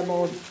white in here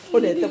no. Oh,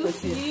 they take a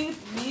seat.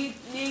 Neat.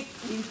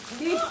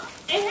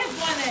 I have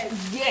one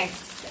else. Yes.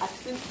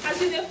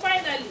 As in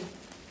finally.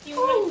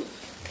 You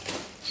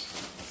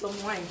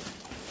some wine.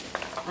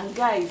 And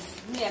guys,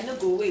 me I no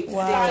go wait.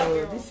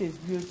 Wow, this is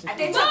beautiful. No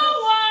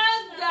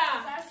wonder.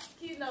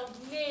 Asking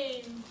of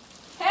name.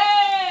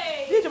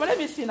 Hey. Let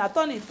me see now.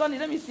 Turn it.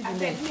 Let me see the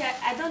name.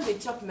 I don't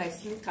chop my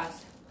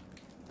sneakers.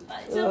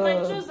 So my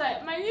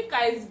trouser, my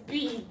knicker is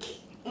big.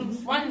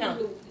 It's fine now.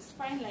 It's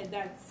fine like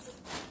that.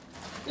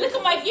 Look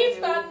at my gift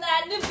from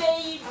Nanu,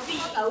 baby.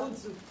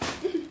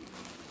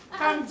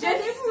 I'm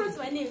just wrote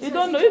my name. You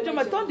don't know. You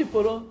just turn the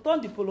polo.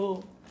 Turn the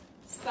polo.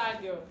 Star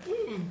girl.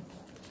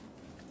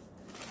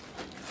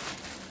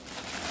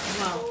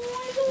 Wow.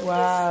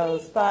 Wow,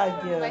 star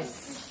girl. My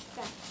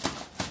sister.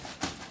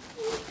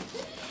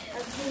 I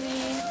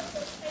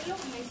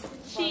love my sister.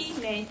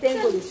 Thank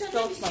God you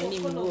spelled my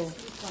name wrong.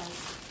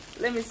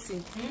 Let me see.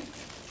 Let me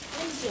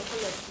see your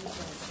color of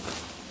slippers.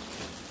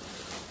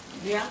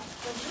 Yeah.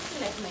 It's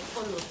looking like my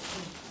color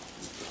too.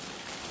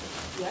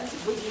 Yeah, it's a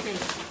good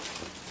difference.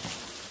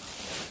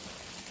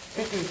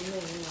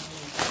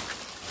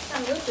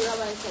 I'm going to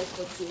rubber inside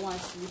 41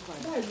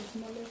 slippers. That is the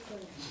smallest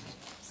size.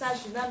 So I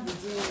should not be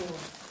doing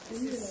one.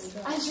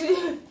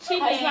 Actually,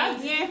 Chine.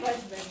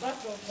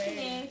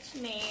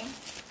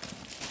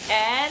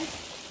 And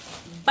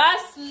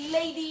Boss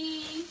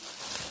Lady.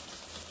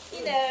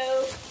 You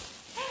know.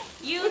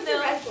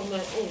 Right from my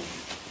own.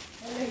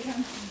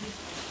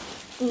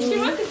 She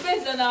wrote it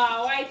based on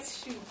our white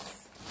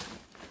shoes.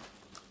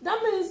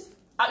 That means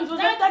it was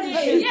That after the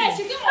day, face. yeah,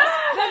 she gave us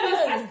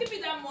asking me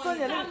that money.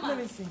 Sonia, let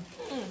me see.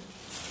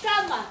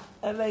 Scammer.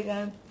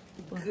 Elegant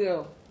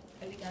Girl.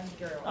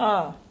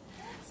 Ah.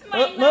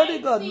 My No, the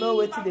God know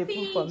what they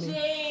put for me.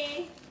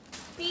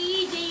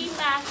 PJ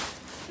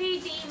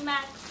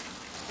Maxx.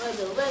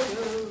 Hello.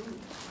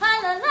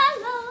 And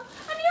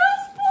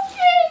yours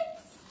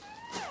pockets.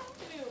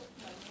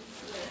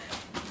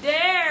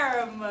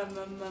 There,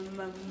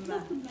 mama.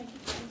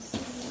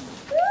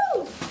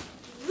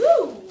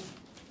 Woo.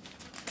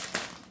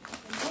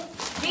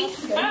 This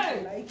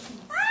Like it.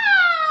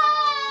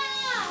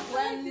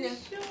 When this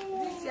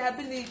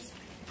happened, this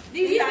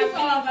is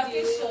our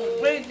vacation.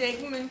 Wait, hey.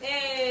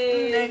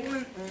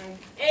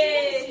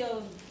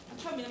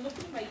 I'm opening my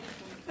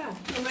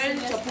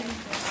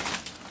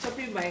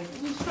chopping my.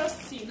 We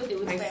trust you. No, they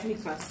will My spend.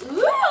 sneakers.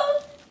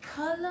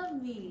 Color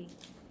me.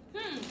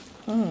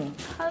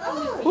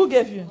 Who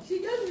gave you? She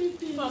gave me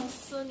pink. From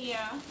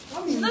Sonia.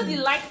 She knows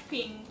you like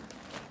pink.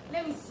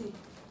 Let me see.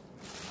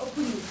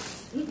 Open it.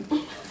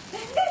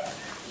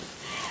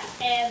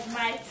 And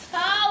my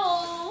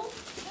towel.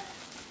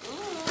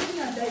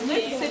 I'm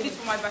going to save it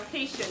for my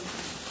vacation.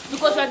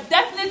 Because we're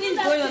definitely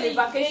going on a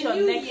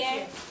vacation next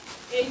year.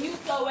 A new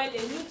towel, a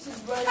new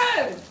toothbrush.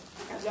 Hey!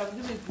 As I'm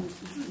doing it,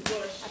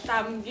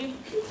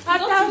 Not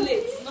too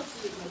late, my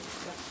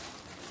sister.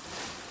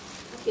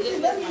 Okay,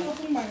 let me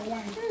open my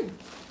wine.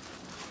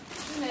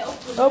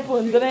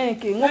 Open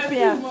drink.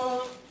 Perfume.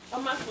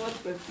 Almost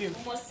what perfume?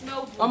 Almost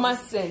smell good.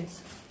 Almost scent.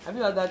 Have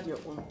you ordered your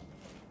own?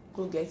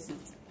 Go get it.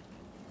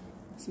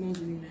 Smells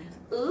really nice.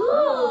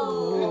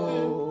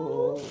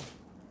 Ooh.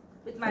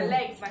 With my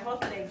legs, my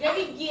hot legs.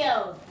 Baby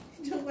girl.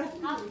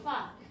 How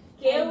far?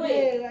 Can't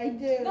wait. I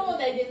did. No,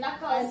 that did not I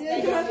cause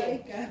did.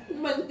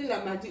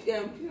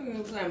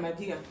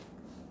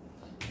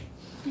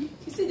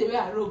 You see the way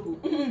I roll.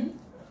 I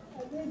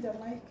did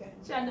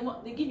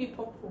Jamaica. They give you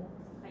purple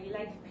and you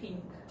like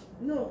pink.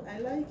 No, I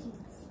like it.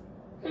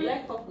 You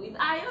like purple.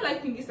 I don't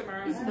like pink this time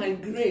around. It's my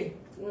grey.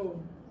 Oh.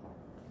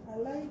 I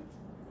like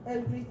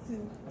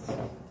everything.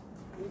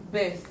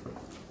 Best.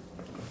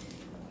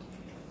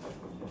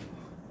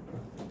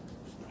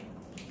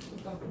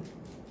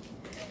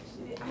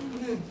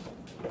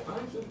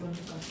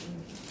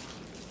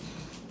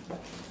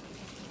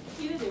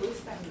 You know they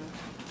waste time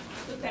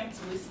now. No time to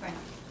waste time.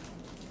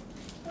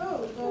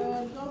 Oh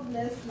God, God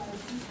bless my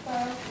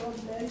sister. God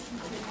bless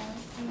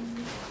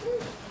Uchenancy.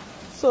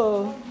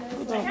 So,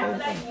 I have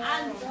like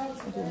hands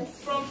God bless.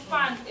 from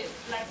fans,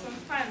 like some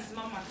fans,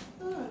 mama.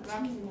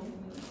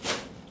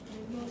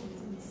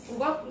 We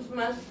got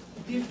Christmas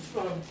gift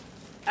from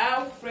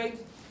Alfred.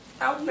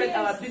 Alfred, Yes.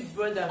 our big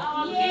brother.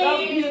 Our We big love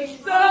you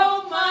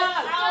so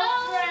much.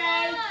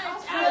 Alfred,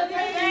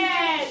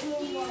 Thank you so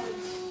much.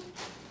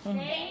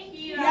 Thank you.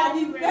 You are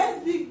the best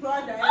big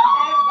brother ever.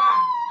 Ever.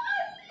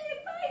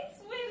 It's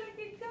way like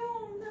a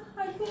gown. I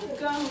think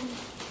gown.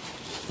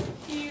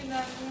 You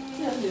know.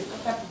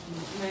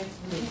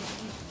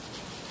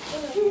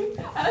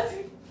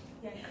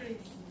 Yeah,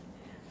 crazy.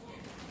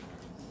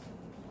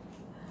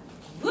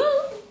 Woo!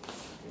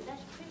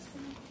 That's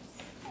Christmas.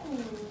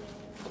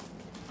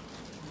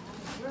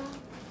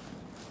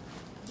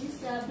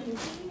 This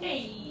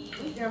Hey.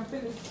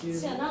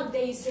 so now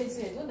they say to you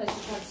that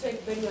you can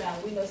sweat very well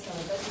and win us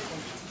some best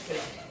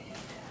competition.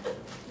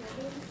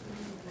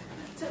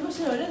 So much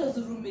let us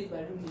do roommate by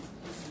roommate.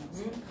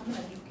 Come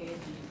on, you can do.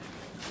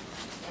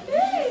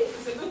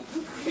 It's a good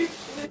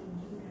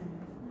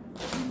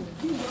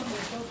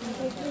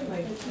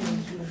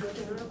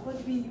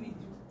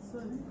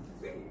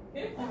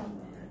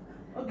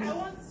Okay. I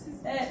want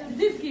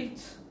this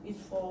gift is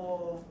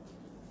for.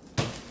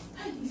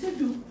 He said,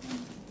 "Do."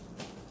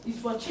 It's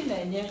for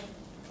Chinanu,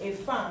 a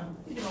fan.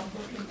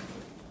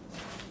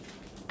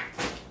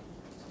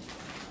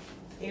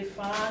 A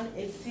fan,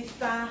 a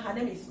sister. Her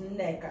name is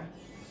Neka.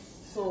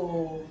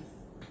 So,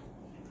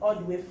 all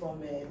the way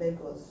from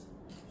Lagos.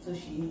 So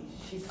she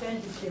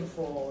sent this thing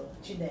for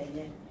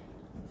Chinanu.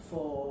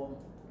 For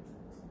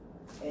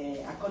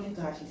according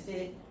to her, she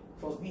said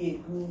for be a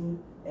good,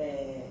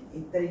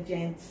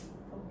 intelligent.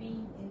 for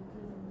being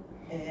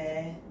a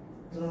good.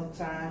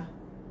 Daughter,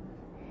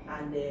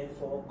 and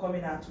for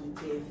coming out with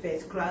a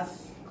first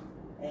class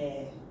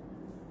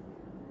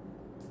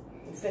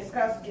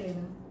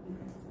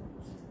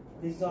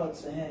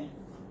results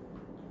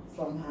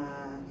from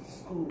her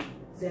school,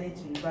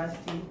 Zenith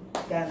University,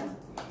 Ghana.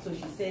 So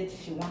she said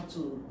she wants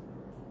to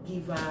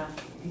give her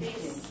this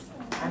thing,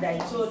 and I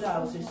told her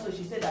also, so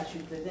she said I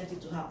should present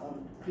it to her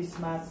on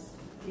Christmas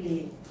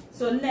Day.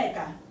 So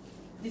Neka,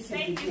 this is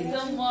Thank the you gift.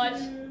 so much,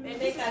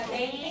 Rebecca.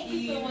 Thank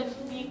you so much,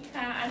 Nika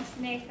and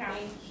Neka.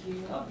 Thank you.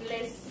 God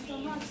bless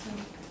you.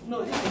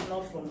 No, this is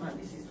not from her.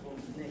 This is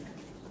from the neck.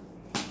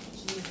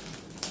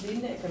 The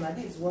neck, and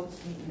this is what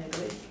the neck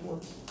is.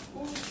 What?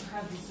 Who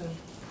have this one?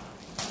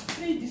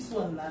 Play this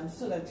one, man,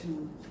 so that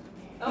you.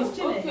 Oh, It's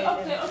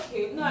Chinanu.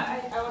 okay. No,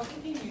 I was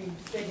thinking you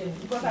said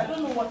it Because I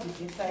don't know what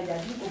is inside. I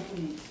didn't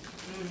open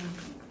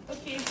it.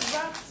 Okay, it's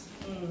wrapped.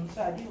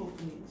 So I didn't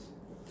open it.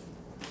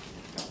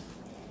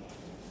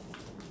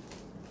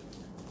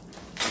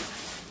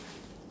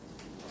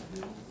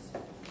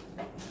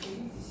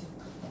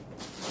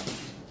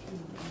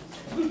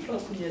 Good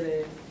luck with your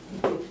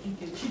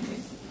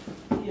cheese.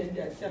 Here and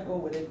there,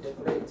 second with it,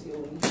 decorate your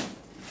own.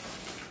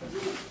 We'll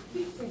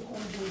give the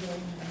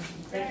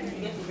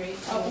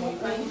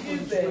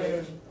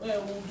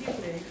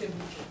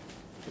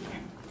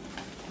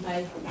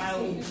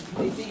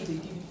they say they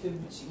give you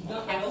favorite. You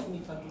don't ask me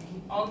if I will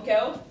give.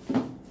 Uncle.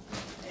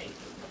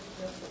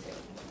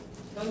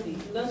 Don't they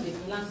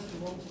plan to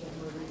want to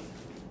already?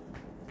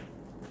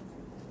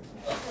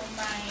 For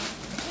mine.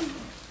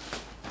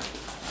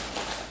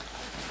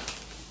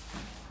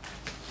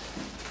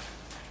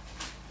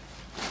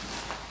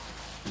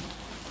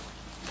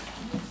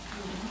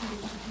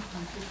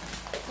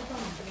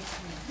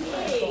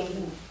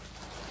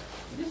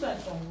 This one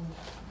is from who?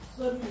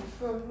 Sorry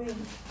from me.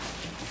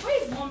 Where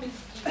is mommy's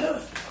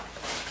gift?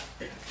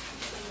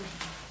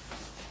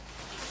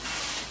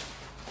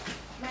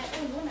 My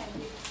own when I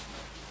did.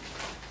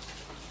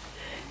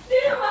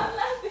 Damn, I'm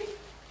laughing.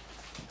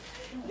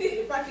 The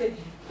package.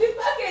 The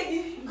package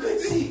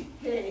Gucci.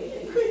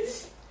 Hey.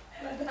 Gucci.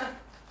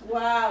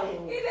 Wow. is a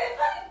very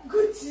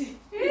Gucci.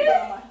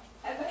 Mama.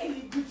 I buy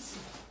the Gucci.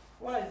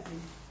 What is it?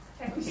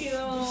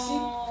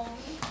 perfume.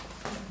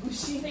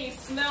 Gucci. So you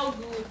smell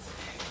good.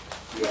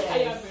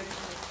 Yes.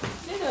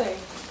 Anyway.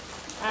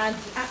 And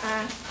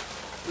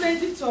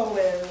plenty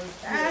towels.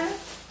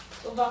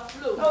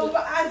 Overflow.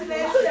 As in,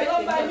 so they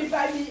don't buy me.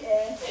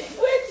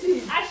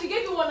 Wait. And she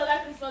gave you one other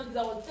Christmas gift.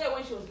 I was there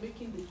when she was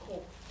making the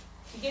cup.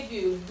 She gave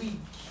you a wig.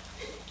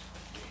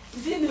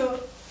 You know,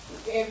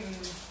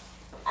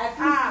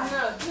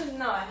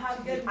 now I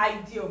have the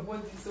idea of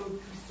what this whole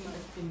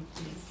Christmas thing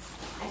is.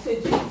 I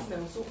said, James,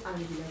 I'm so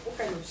angry. Like, what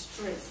kind of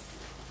stress?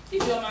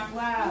 If you're my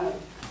wow.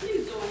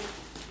 Please,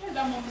 yeah,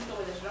 that mom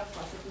store the giraffe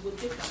pass. If you go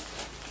take her.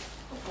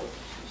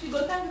 She go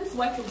tell this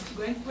white one. She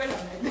going to wear her.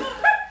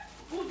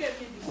 Who gave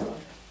me this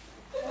one?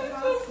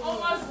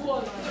 Almost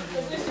one.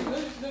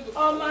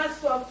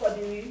 Almost one for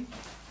the.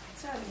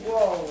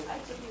 Wow. I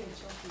took it in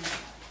chocolate.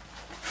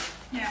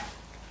 Yeah.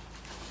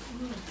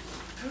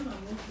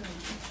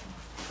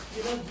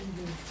 You don't do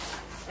this.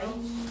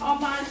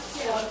 Almost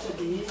one for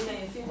the.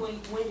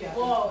 When you are.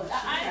 Wow.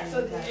 So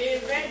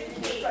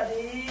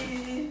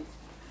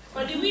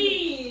for the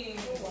win.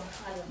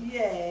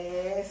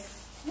 Yes.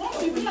 What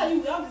people are you?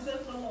 We have the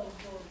same color of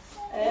clothes.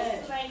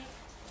 It's like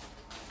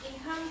a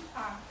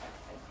hamper.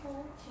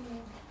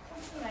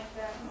 Something like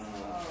that.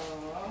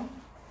 Oh.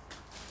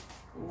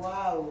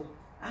 Wow.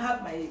 I have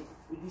my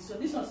this one.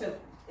 This one said,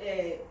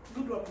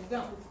 good rock. We're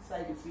gonna put it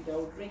inside the fridge. I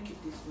will drink it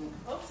this morning.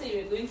 Hope say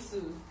you're going to.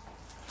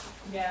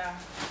 Yeah.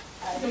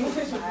 I don't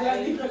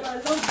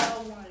that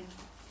wine.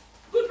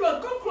 Good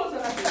rock. Come closer.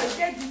 I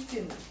get this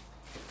thing.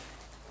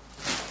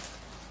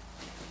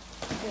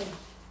 Okay.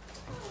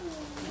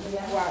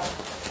 Yeah. Wow.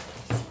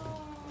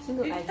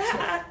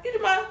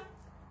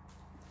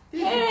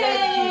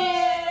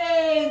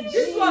 Hey,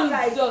 this one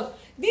like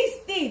this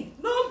thing.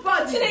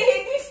 Nobody.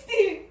 This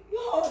thing.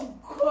 Oh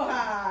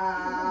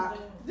God.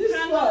 This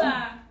Granola.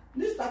 one.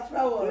 This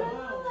particular one. A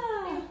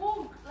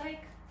hug,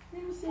 like,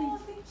 Let me see. oh,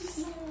 thank you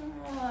so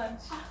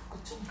much.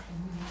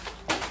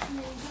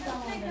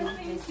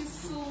 Thank you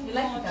so much. You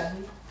like it,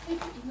 Abby? It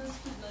was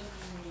good, not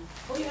me.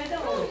 Oh, you went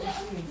down Oh, with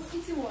yeah.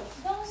 Eating what?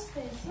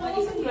 Downstairs. When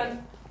you said grand,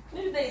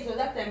 maybe that it was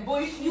that time,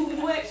 but you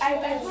were, I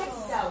brought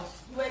it out.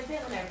 You were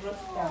there when I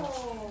brought it out.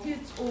 Oh,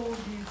 It's all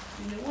this.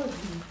 You know what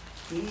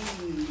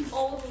this?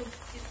 all these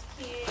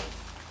biscuits.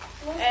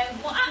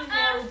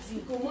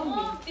 Go, mommy.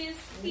 All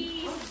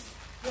biscuits.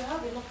 You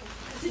have enough of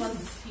Christmas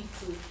biscuit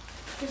too.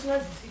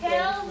 Christmas biscuit.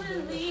 Healthy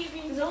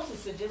living. I want to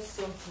suggest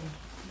something.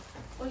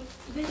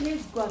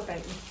 Let's go out and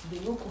eat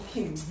today. No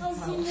cooking in this house.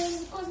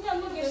 Because me, I'm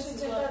not going to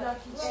enter that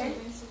kitchen.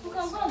 We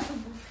can go and do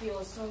buffet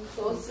or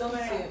something. Or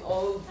something.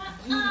 Or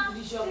do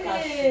visual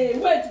casting. Hey,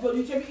 wait, but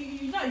you know you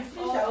finish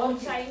your own.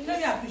 Chinese. Let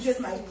me appreciate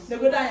my. The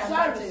good I am.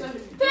 Sorry.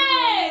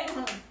 Babe!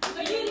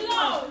 You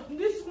know.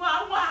 This one,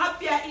 I'm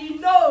happier. You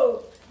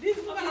know. This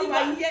one,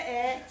 I'm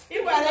here.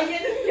 If I don't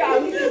get it,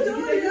 I'm going to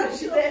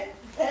do it.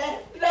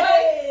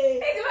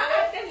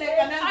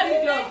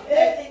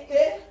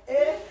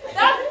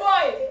 That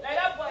boy.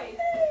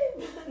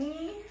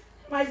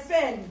 My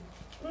pen.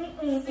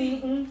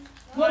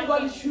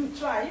 Nobody should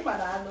try.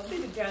 See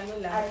the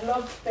granola. I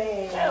love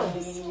pen.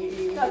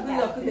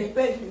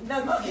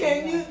 What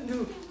can you do?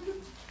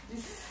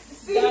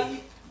 See?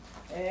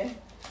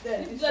 Then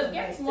this Just one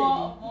get I more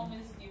tell of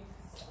mommy's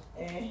gifts.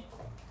 you.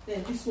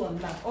 Then this one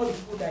now, all the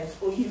food that is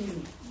owing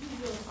me,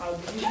 I'll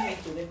be using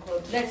it to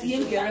record. Let's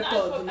get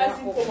record. As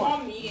in for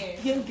mommy.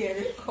 Him get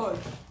record.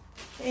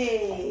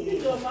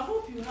 Hey. I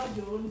hope you have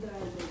your own diary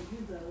and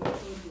use that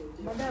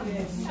record. Madam,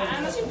 Yes.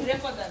 I'm not sure we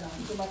record that now.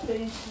 So my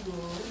parents should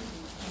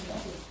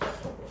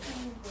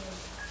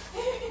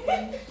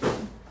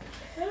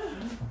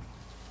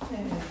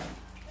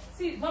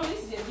See, mommy,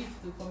 this is your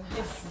gift to come.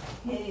 Yes.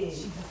 Hey.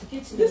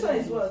 This one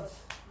is what?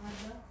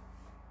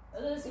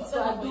 It's for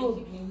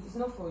Adobe. It's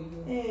not for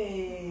you.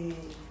 Hey.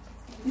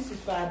 This is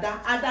for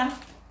Ada. Ada,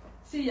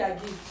 see your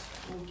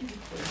gift. We'll give it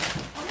for you.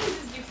 Where is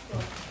this gift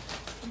from?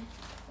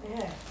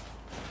 Yeah.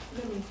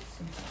 Let me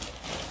see.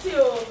 See,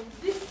 oh,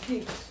 this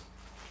gift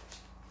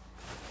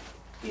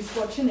is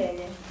for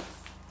Chinanu.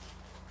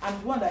 I'm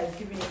the one that is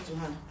giving it to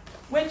her.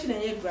 When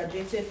Chinanu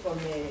graduated from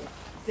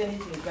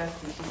Zenith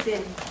University, she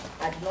said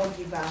I did not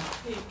give her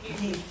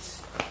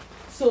gifts.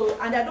 So,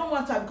 and I don't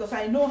want her because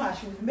I know her.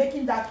 She was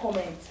making that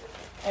comment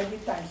every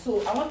time.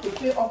 So, I want to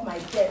pay off my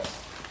debt.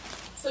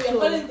 So you're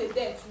calling the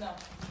debt now.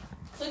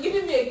 So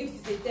giving me a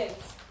gift is a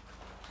debt.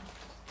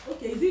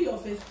 Okay, is it your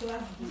first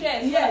class gift?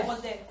 Yes. Yes.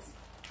 For debt.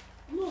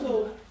 No.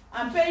 So,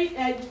 I'm paying.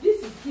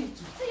 This is gift.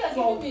 So you're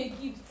giving me a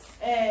gift.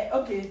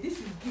 Okay, this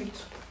is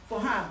gift for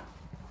her.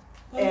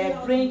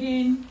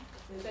 Bringing.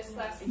 First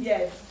class.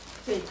 Yes.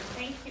 Take.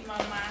 Thank you,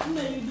 Mama.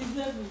 No, you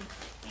deserve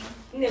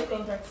it. No,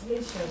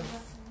 congratulations.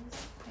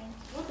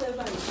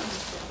 Whatever it is,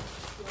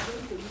 you are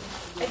going to use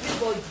it.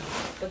 Everybody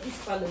for this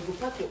parlor, go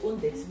pack your own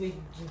debts where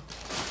you do.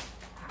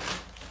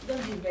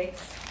 Don't be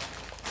vexed.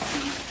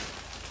 See,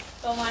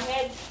 from my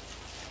head,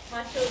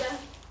 my shoulder,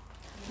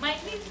 my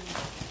feet,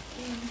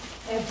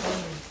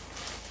 Everyone.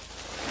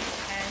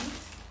 and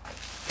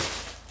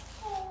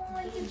oh,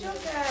 the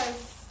joggers.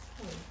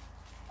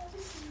 Oh,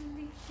 this is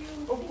really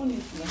cute. Open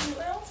it now.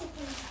 I want to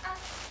open it.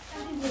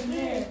 That is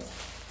green.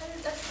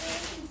 That's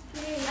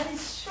green. And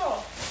it's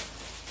short.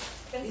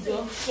 It's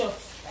all short.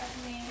 That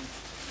means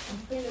I'm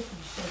paying to be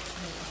short.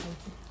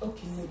 No,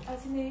 okay, no. as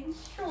white in a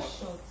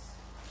short.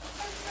 I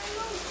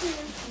love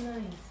this.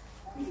 Nice.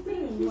 It's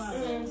been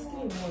one.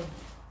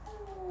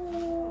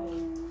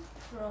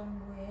 From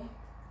where?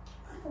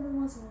 From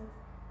Mama's Wood.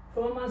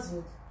 From Mama's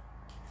Wood.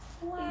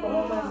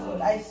 Wow.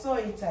 I saw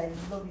it. I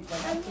love it. I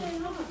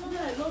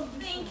love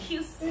this. Thank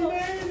you so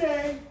Very much.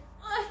 nice.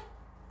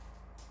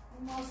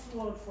 Oma's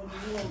word for the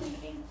world.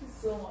 Thank you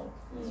so much.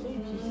 It's very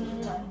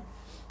beautiful.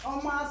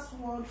 Oma's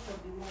word for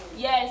the world.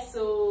 Yes,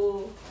 so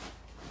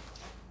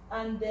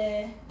And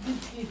this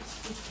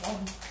gift is from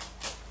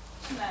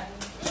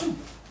Chinanu.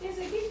 There's a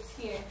gift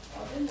here.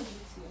 Oh, there's a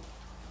gift here.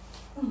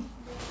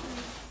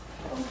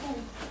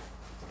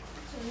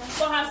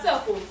 For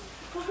herself, oh.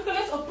 Okay,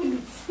 let's open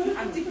it.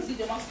 And take it to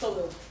the master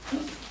well.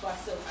 For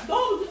herself.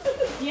 Don't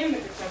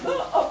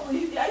open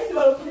it. I need to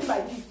open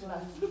my gift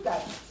now. Look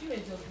at it.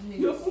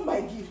 You open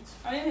my gift.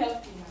 I didn't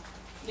help you now.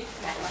 Make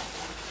it like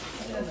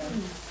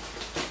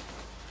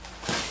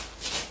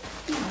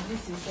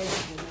This is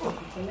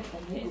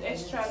it's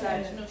extra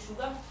large. No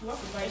sugar. You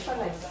have to buy extra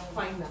large.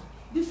 Finer.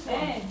 This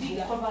one bigger.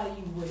 will cover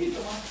you well.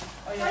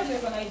 Oh, yeah,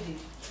 this one I did.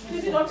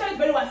 This is not charge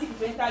very one six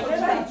twenty.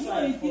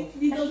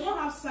 It does not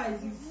have size.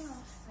 It's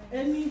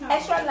anyhow.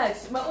 Extra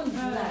large. My own is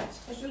large.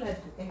 Extra large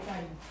to enter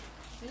you.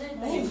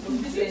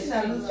 This is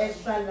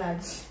extra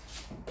large.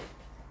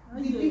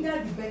 The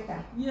bigger the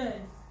better. Yes.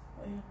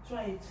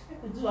 Try it.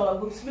 We do our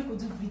books. We could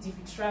do video if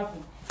we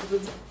travel. We go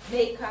to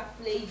makeup,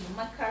 play the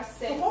marker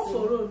set. Come on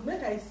for road.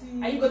 Make I see.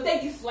 And you go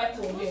take this white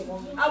to here,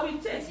 mommy. I will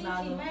taste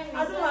now. I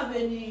don't have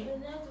any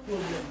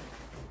problem.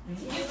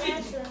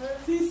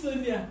 See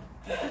Sonia.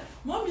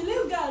 Mommy,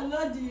 let's go and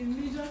load the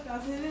major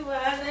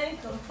cafe.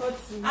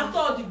 After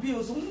all the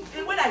bills,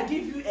 when I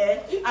give you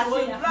as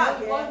a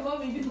black,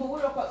 Mommy, you go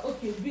work out.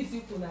 Okay,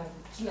 busy to now.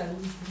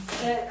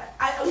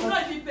 I will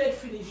not even pay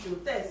finish your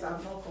test.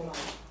 I'm not coming.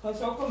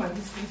 Because I'll come at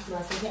this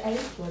Christmas. I look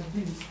for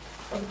bills.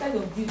 Of the kind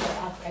of bills I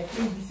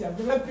pay this year, I've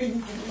never paid it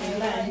in my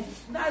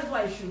life. That's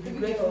why I should be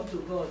grateful to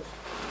God.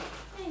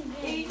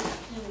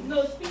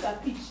 No, speak a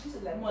peach. This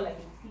is like more like a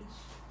peach.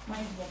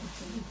 Mine's more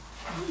peach.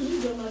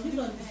 This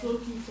one is so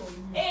cute for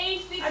you.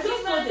 Hey, I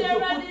just know they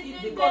don't put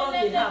it the color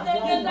they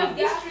have.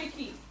 It's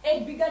tricky.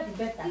 Hey, bigger the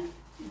better.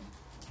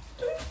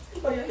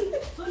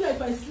 So like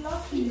if I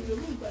slap you, you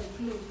remove my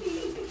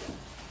clothes.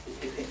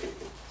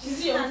 She's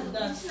here to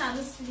dance.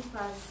 Chinanu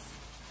slippers.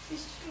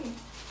 It's true.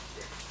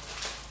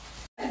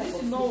 This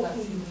is not open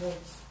in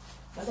words.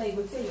 But I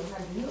will tell your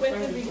hand. You know, Wait,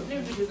 let me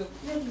do the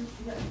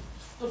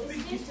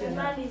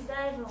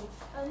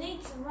I need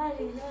to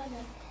marry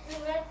I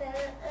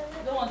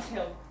don't want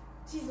help.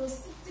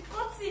 Jesus, the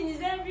cotton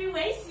is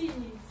everywhere. I see it.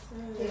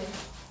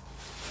 yes.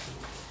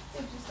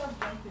 If you stop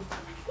jumping.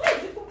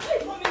 Wait,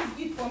 mommy's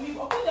gift for me.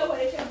 Open the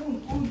way.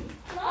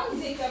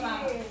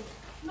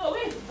 No,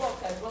 where's the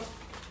box I brought?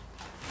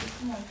 This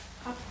one.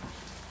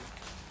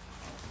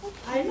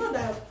 I know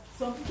that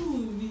some people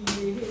will be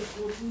hate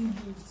open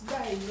gifts.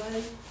 That is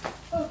why.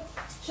 Oh,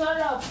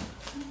 shut up.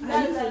 I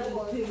used to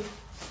pay.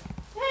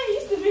 Hey,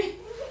 used to be.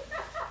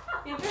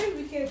 You're a very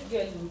wicked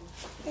girl.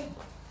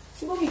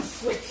 See, mommy is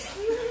sweating.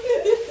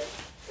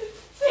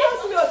 See how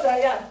serious I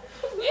am.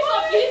 It's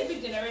not this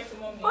big generator,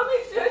 mommy. Mommy,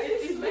 seriously,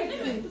 it's Put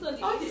amazing. on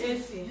the All the AC.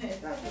 AC.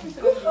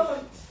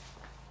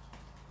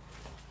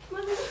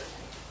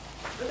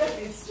 Look at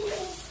this.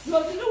 No,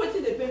 you know what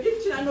they pay? If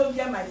Chinanu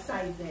wear my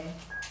size,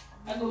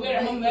 I go wear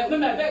a mommy. When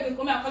my bag will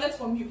come and collect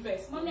from you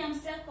first. Mommy, I'm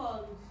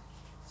second.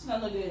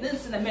 Chinanu, they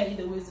send a man in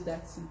the way to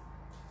that thing.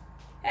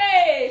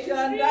 Hey, you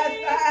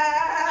understand?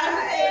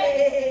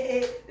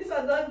 Hey, this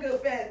one don't go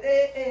first.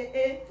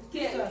 Hey.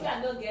 If you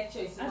don't get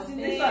choice, you must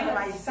This one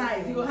my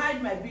size. You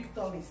hide my big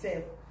tummy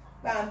self.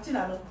 But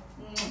Chinanu,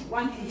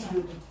 one kiss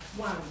will do.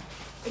 One.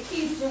 A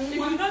kiss. If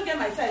you don't get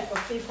my size for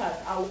slippers,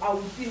 I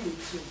will deal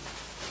with you.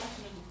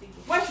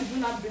 Why should you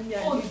not bring me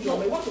and give you?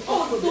 I want to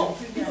cause problem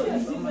between me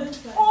and Different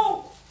size.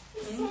 Oh!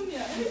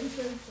 Sonia.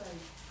 Different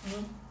size.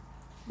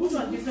 Which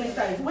one different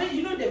size? When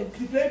you know them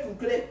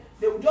calculate,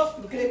 they will just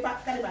calculate,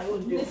 carry my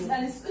own.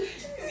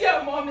 It's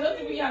your mom, not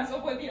even your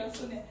somebody else.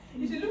 Sonia.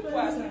 You should look for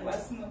us.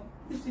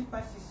 This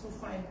slippers is so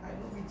fine. I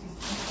love it.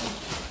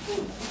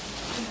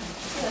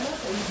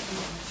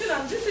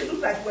 This thing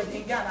looks like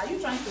wedding gown. Are you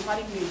trying to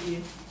marry me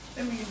again?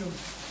 Let me know.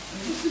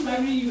 To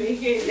marry you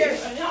again.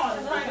 Yes, I know.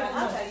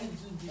 How can you do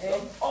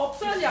this?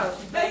 Australia,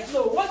 let's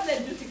know. What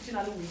name do you think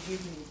Chinanu will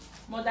give me?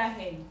 Mother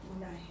hen.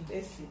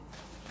 Let's see.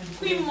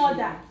 Queen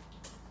mother.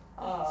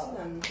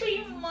 Chinanu.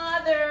 Queen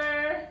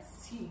mother.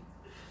 See.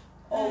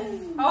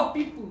 Of all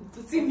people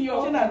to see me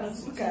up.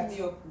 Chinanu, look at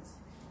me up.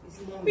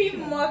 Queen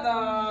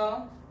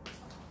mother.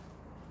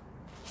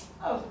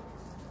 Oh.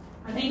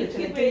 And then Thank keep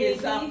you, it baby.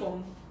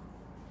 from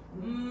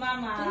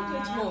Mama.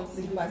 Take 20 months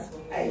slippers for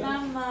me.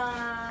 Mama.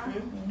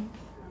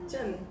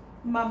 Chen.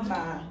 Mama.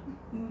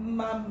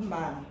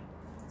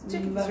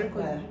 Check it,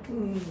 record.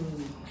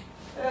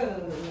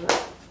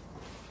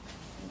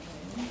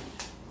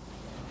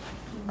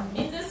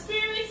 In the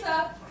spirit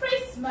of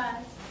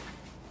Christmas.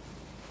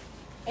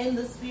 In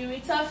the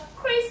spirit of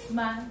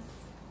Christmas.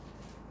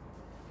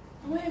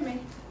 Wait a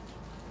minute.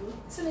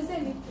 So is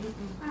that me?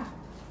 Ah.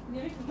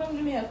 Let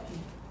me help you.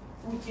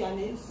 With your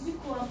nails.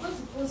 Nico, I'm going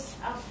to post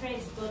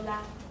Alfred's dollar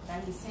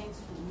that he sent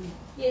to me.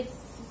 Yes,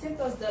 he sent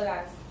us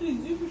dollars.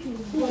 Please, you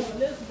should go.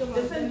 Let's go.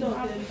 They sent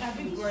us A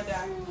big brother.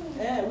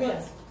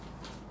 where?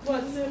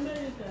 What? In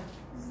America.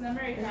 This is in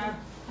America.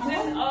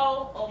 This is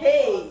all of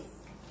Hey! us.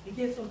 You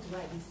get something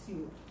right this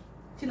you.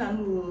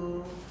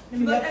 Chinanu.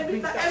 Because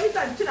every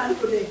time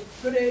Chinanu go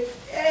there,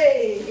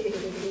 hey,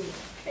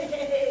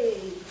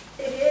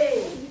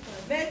 hey.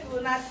 Make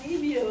una see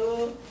me,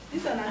 oh.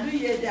 This one I do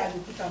here, there I will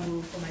put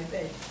them for my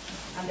bed,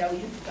 and I will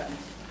use it.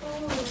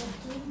 Oh,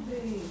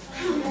 baby.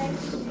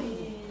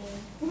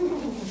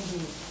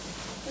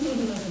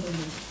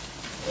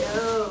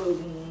 Oh,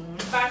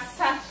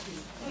 Versace.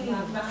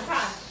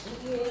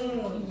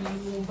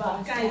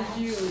 can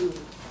you?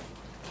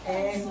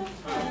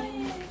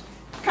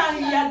 Can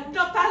your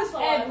daughters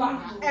ever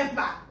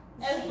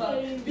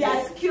be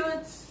as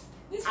cute?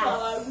 This is for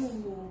our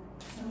room.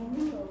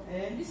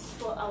 This is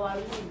for our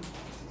room.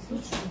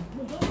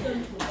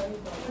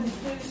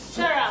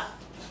 Shut up.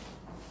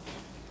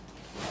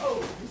 Oh,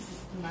 this is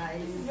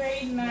nice.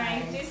 Very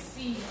nice. Just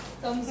see.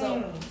 Thumbs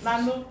up.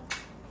 Nano.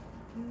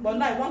 But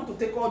now I want to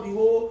take all the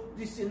whole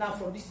this thing now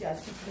from this year's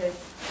sickness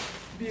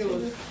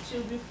bills.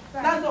 She'll be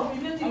fine. That's what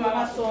immediately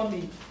Mama saw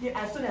me. Yeah,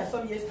 I saw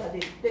me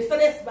yesterday. They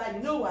started smiling.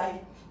 You know why?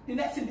 The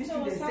next thing this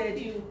thing they said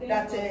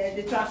that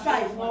the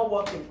transfer is not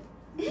working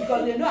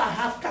because they know I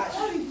have cash.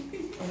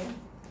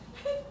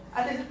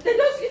 And they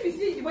just, if you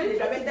see the way they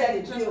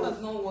directed the Transfer bills.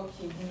 is not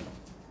working.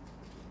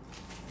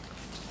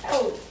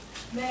 Oh,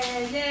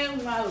 man,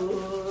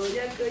 yako.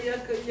 Yeah,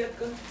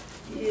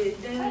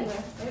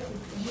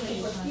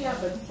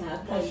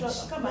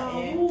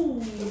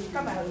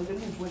 come on,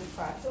 remove one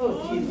part.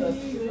 Oh, Jesus.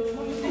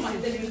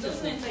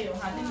 Doesn't enter your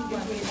heart. Then you go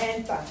and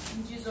Enter.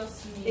 in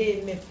Jesus' name.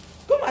 Amen.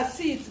 Come and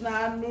see it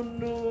now.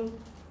 No.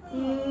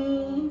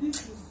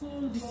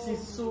 This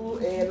is so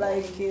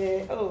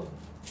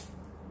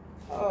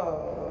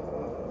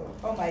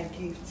oh my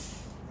gifts.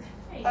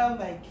 Oh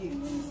my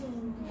gifts.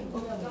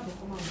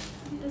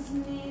 Because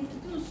me,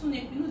 too soon,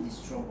 if you know the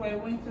stroke I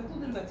went, I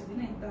told them that it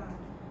didn't enter.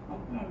 I'll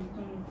come and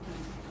return it.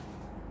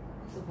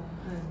 So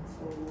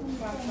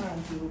bad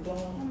hand, you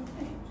don't.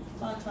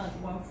 Bad hand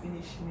won't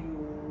finish me.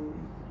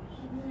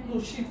 No,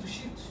 shift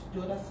the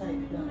other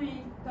side.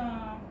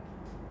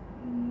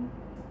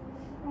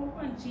 I'll go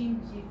and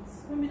change it.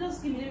 Mommy,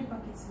 just give me every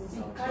packet.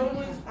 You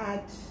always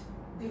add.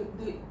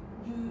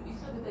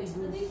 It's not that I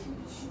think you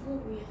should go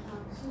with her.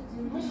 So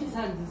What she's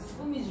had this.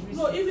 Whom is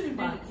No, even if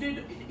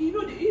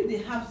if they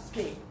have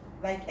spare,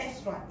 like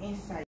extra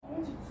inside. I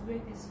want you to wear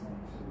this one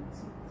too.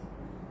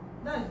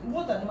 That's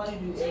what I normally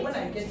do. When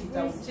I get it, I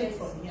will take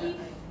from here.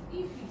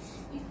 if it's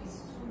too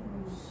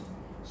loose,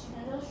 she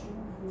can just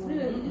remove You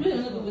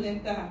one. don't know the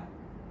enter.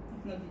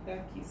 It's not the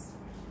dark kiss.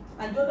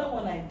 And the other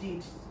one I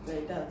did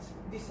like that.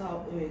 This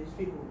how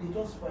people they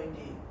just spoil the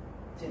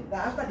thing. But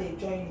after they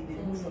join it, they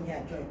move from here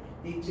and join.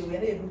 They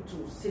were able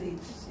to seal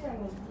it. See, I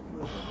was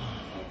doing a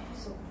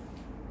piece of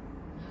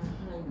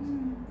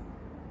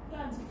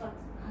hands, in fact,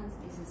 hands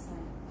is a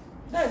sign.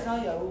 That is how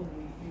your own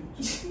will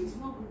It's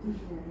not good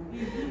to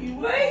you.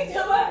 Wait,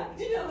 Mama,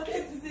 do you know what to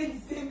say the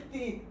same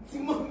thing? To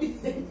mommy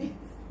said it.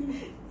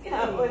 Hey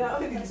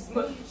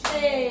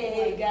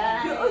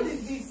guys. You all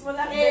this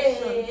smaller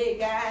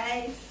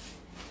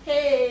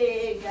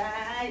Hey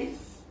guys.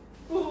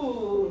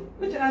 Ooh,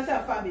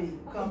 Uchenancy family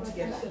come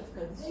together.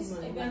 This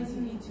event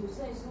video,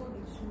 so it's not be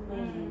too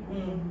long.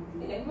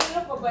 I'm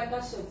not going to buy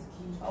that short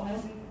key.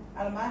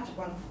 I'll match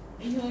one.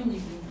 You know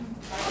me.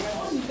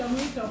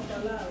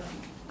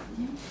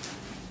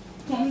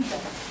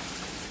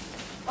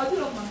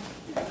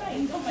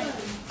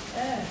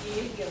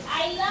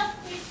 I love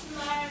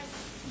Christmas.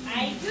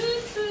 I do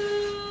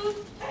too.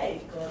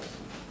 Hey God.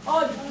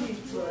 All the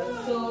gifts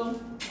were so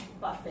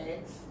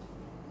perfect.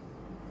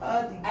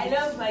 All the gifts. I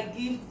love my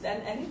gifts,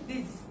 and I think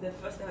this is the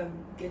first time I'm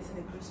getting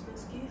a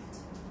Christmas gift.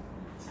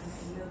 And I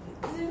love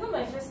it. This is not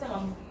my first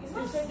time. It's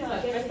not This the is first time my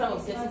I'm first time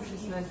of getting getting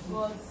Christmas Christmas gift,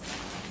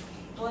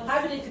 but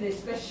Having it in a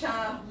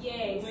special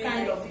yes,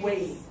 kind of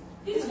way.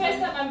 this is the first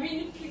time I'm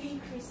really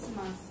feeling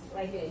Christmas.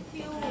 Like it.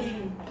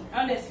 Feeling.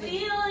 Honestly.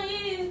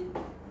 Feeling.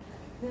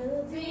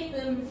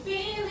 Feeling.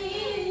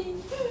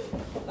 Feeling.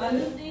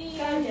 Come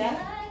here.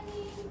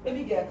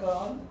 Baby girl,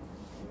 come.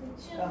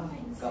 Come,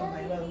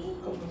 my love.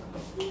 Come.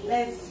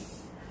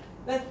 Let's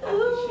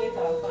appreciate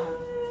our fan.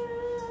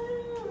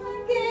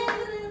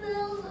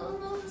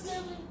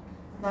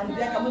 Now, the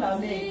black woman will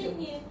make you.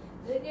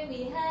 Look at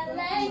me, I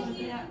like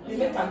you. You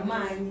make a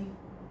man.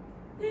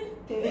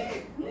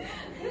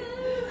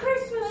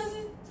 Christmas.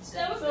 I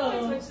was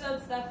going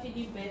to start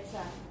feeling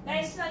better.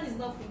 National is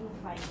not feeling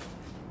fine.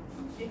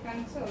 You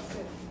can tell,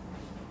 sir.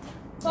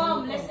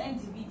 Come, let's end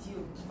the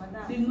video,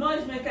 madam. The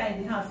noise maker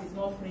in the house is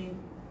not free.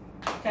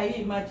 Can you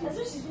imagine? That's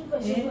what she's feeling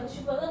for. She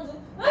will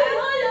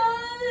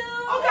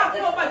Okay, I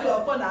come over to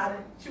your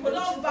corner. She will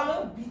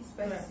not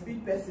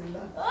beat person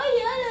now.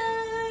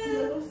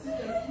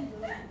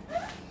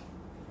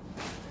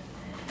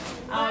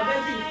 Our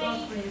baby is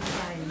not free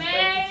fine.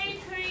 Merry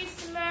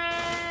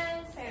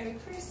Christmas. Merry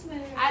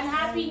Christmas. I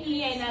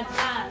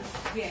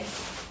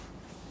Yes.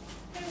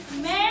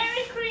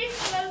 Merry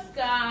Christmas,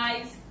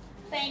 guys.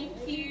 Thank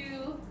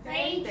you.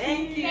 Thank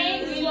you.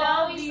 Thanks We for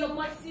love always you.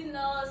 supporting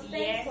us.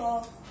 Yes.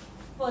 Thanks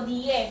for the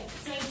year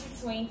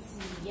 2020.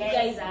 Yes.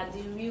 You guys are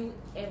the real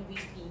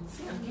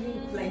MVPs. I'm giving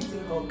you plenty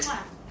hugs. Bye.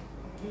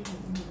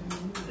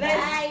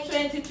 Let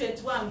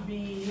 2021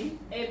 be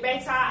A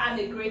better and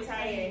a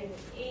greater year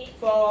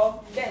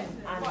for them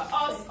and for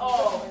us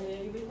all.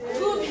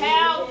 Good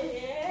health,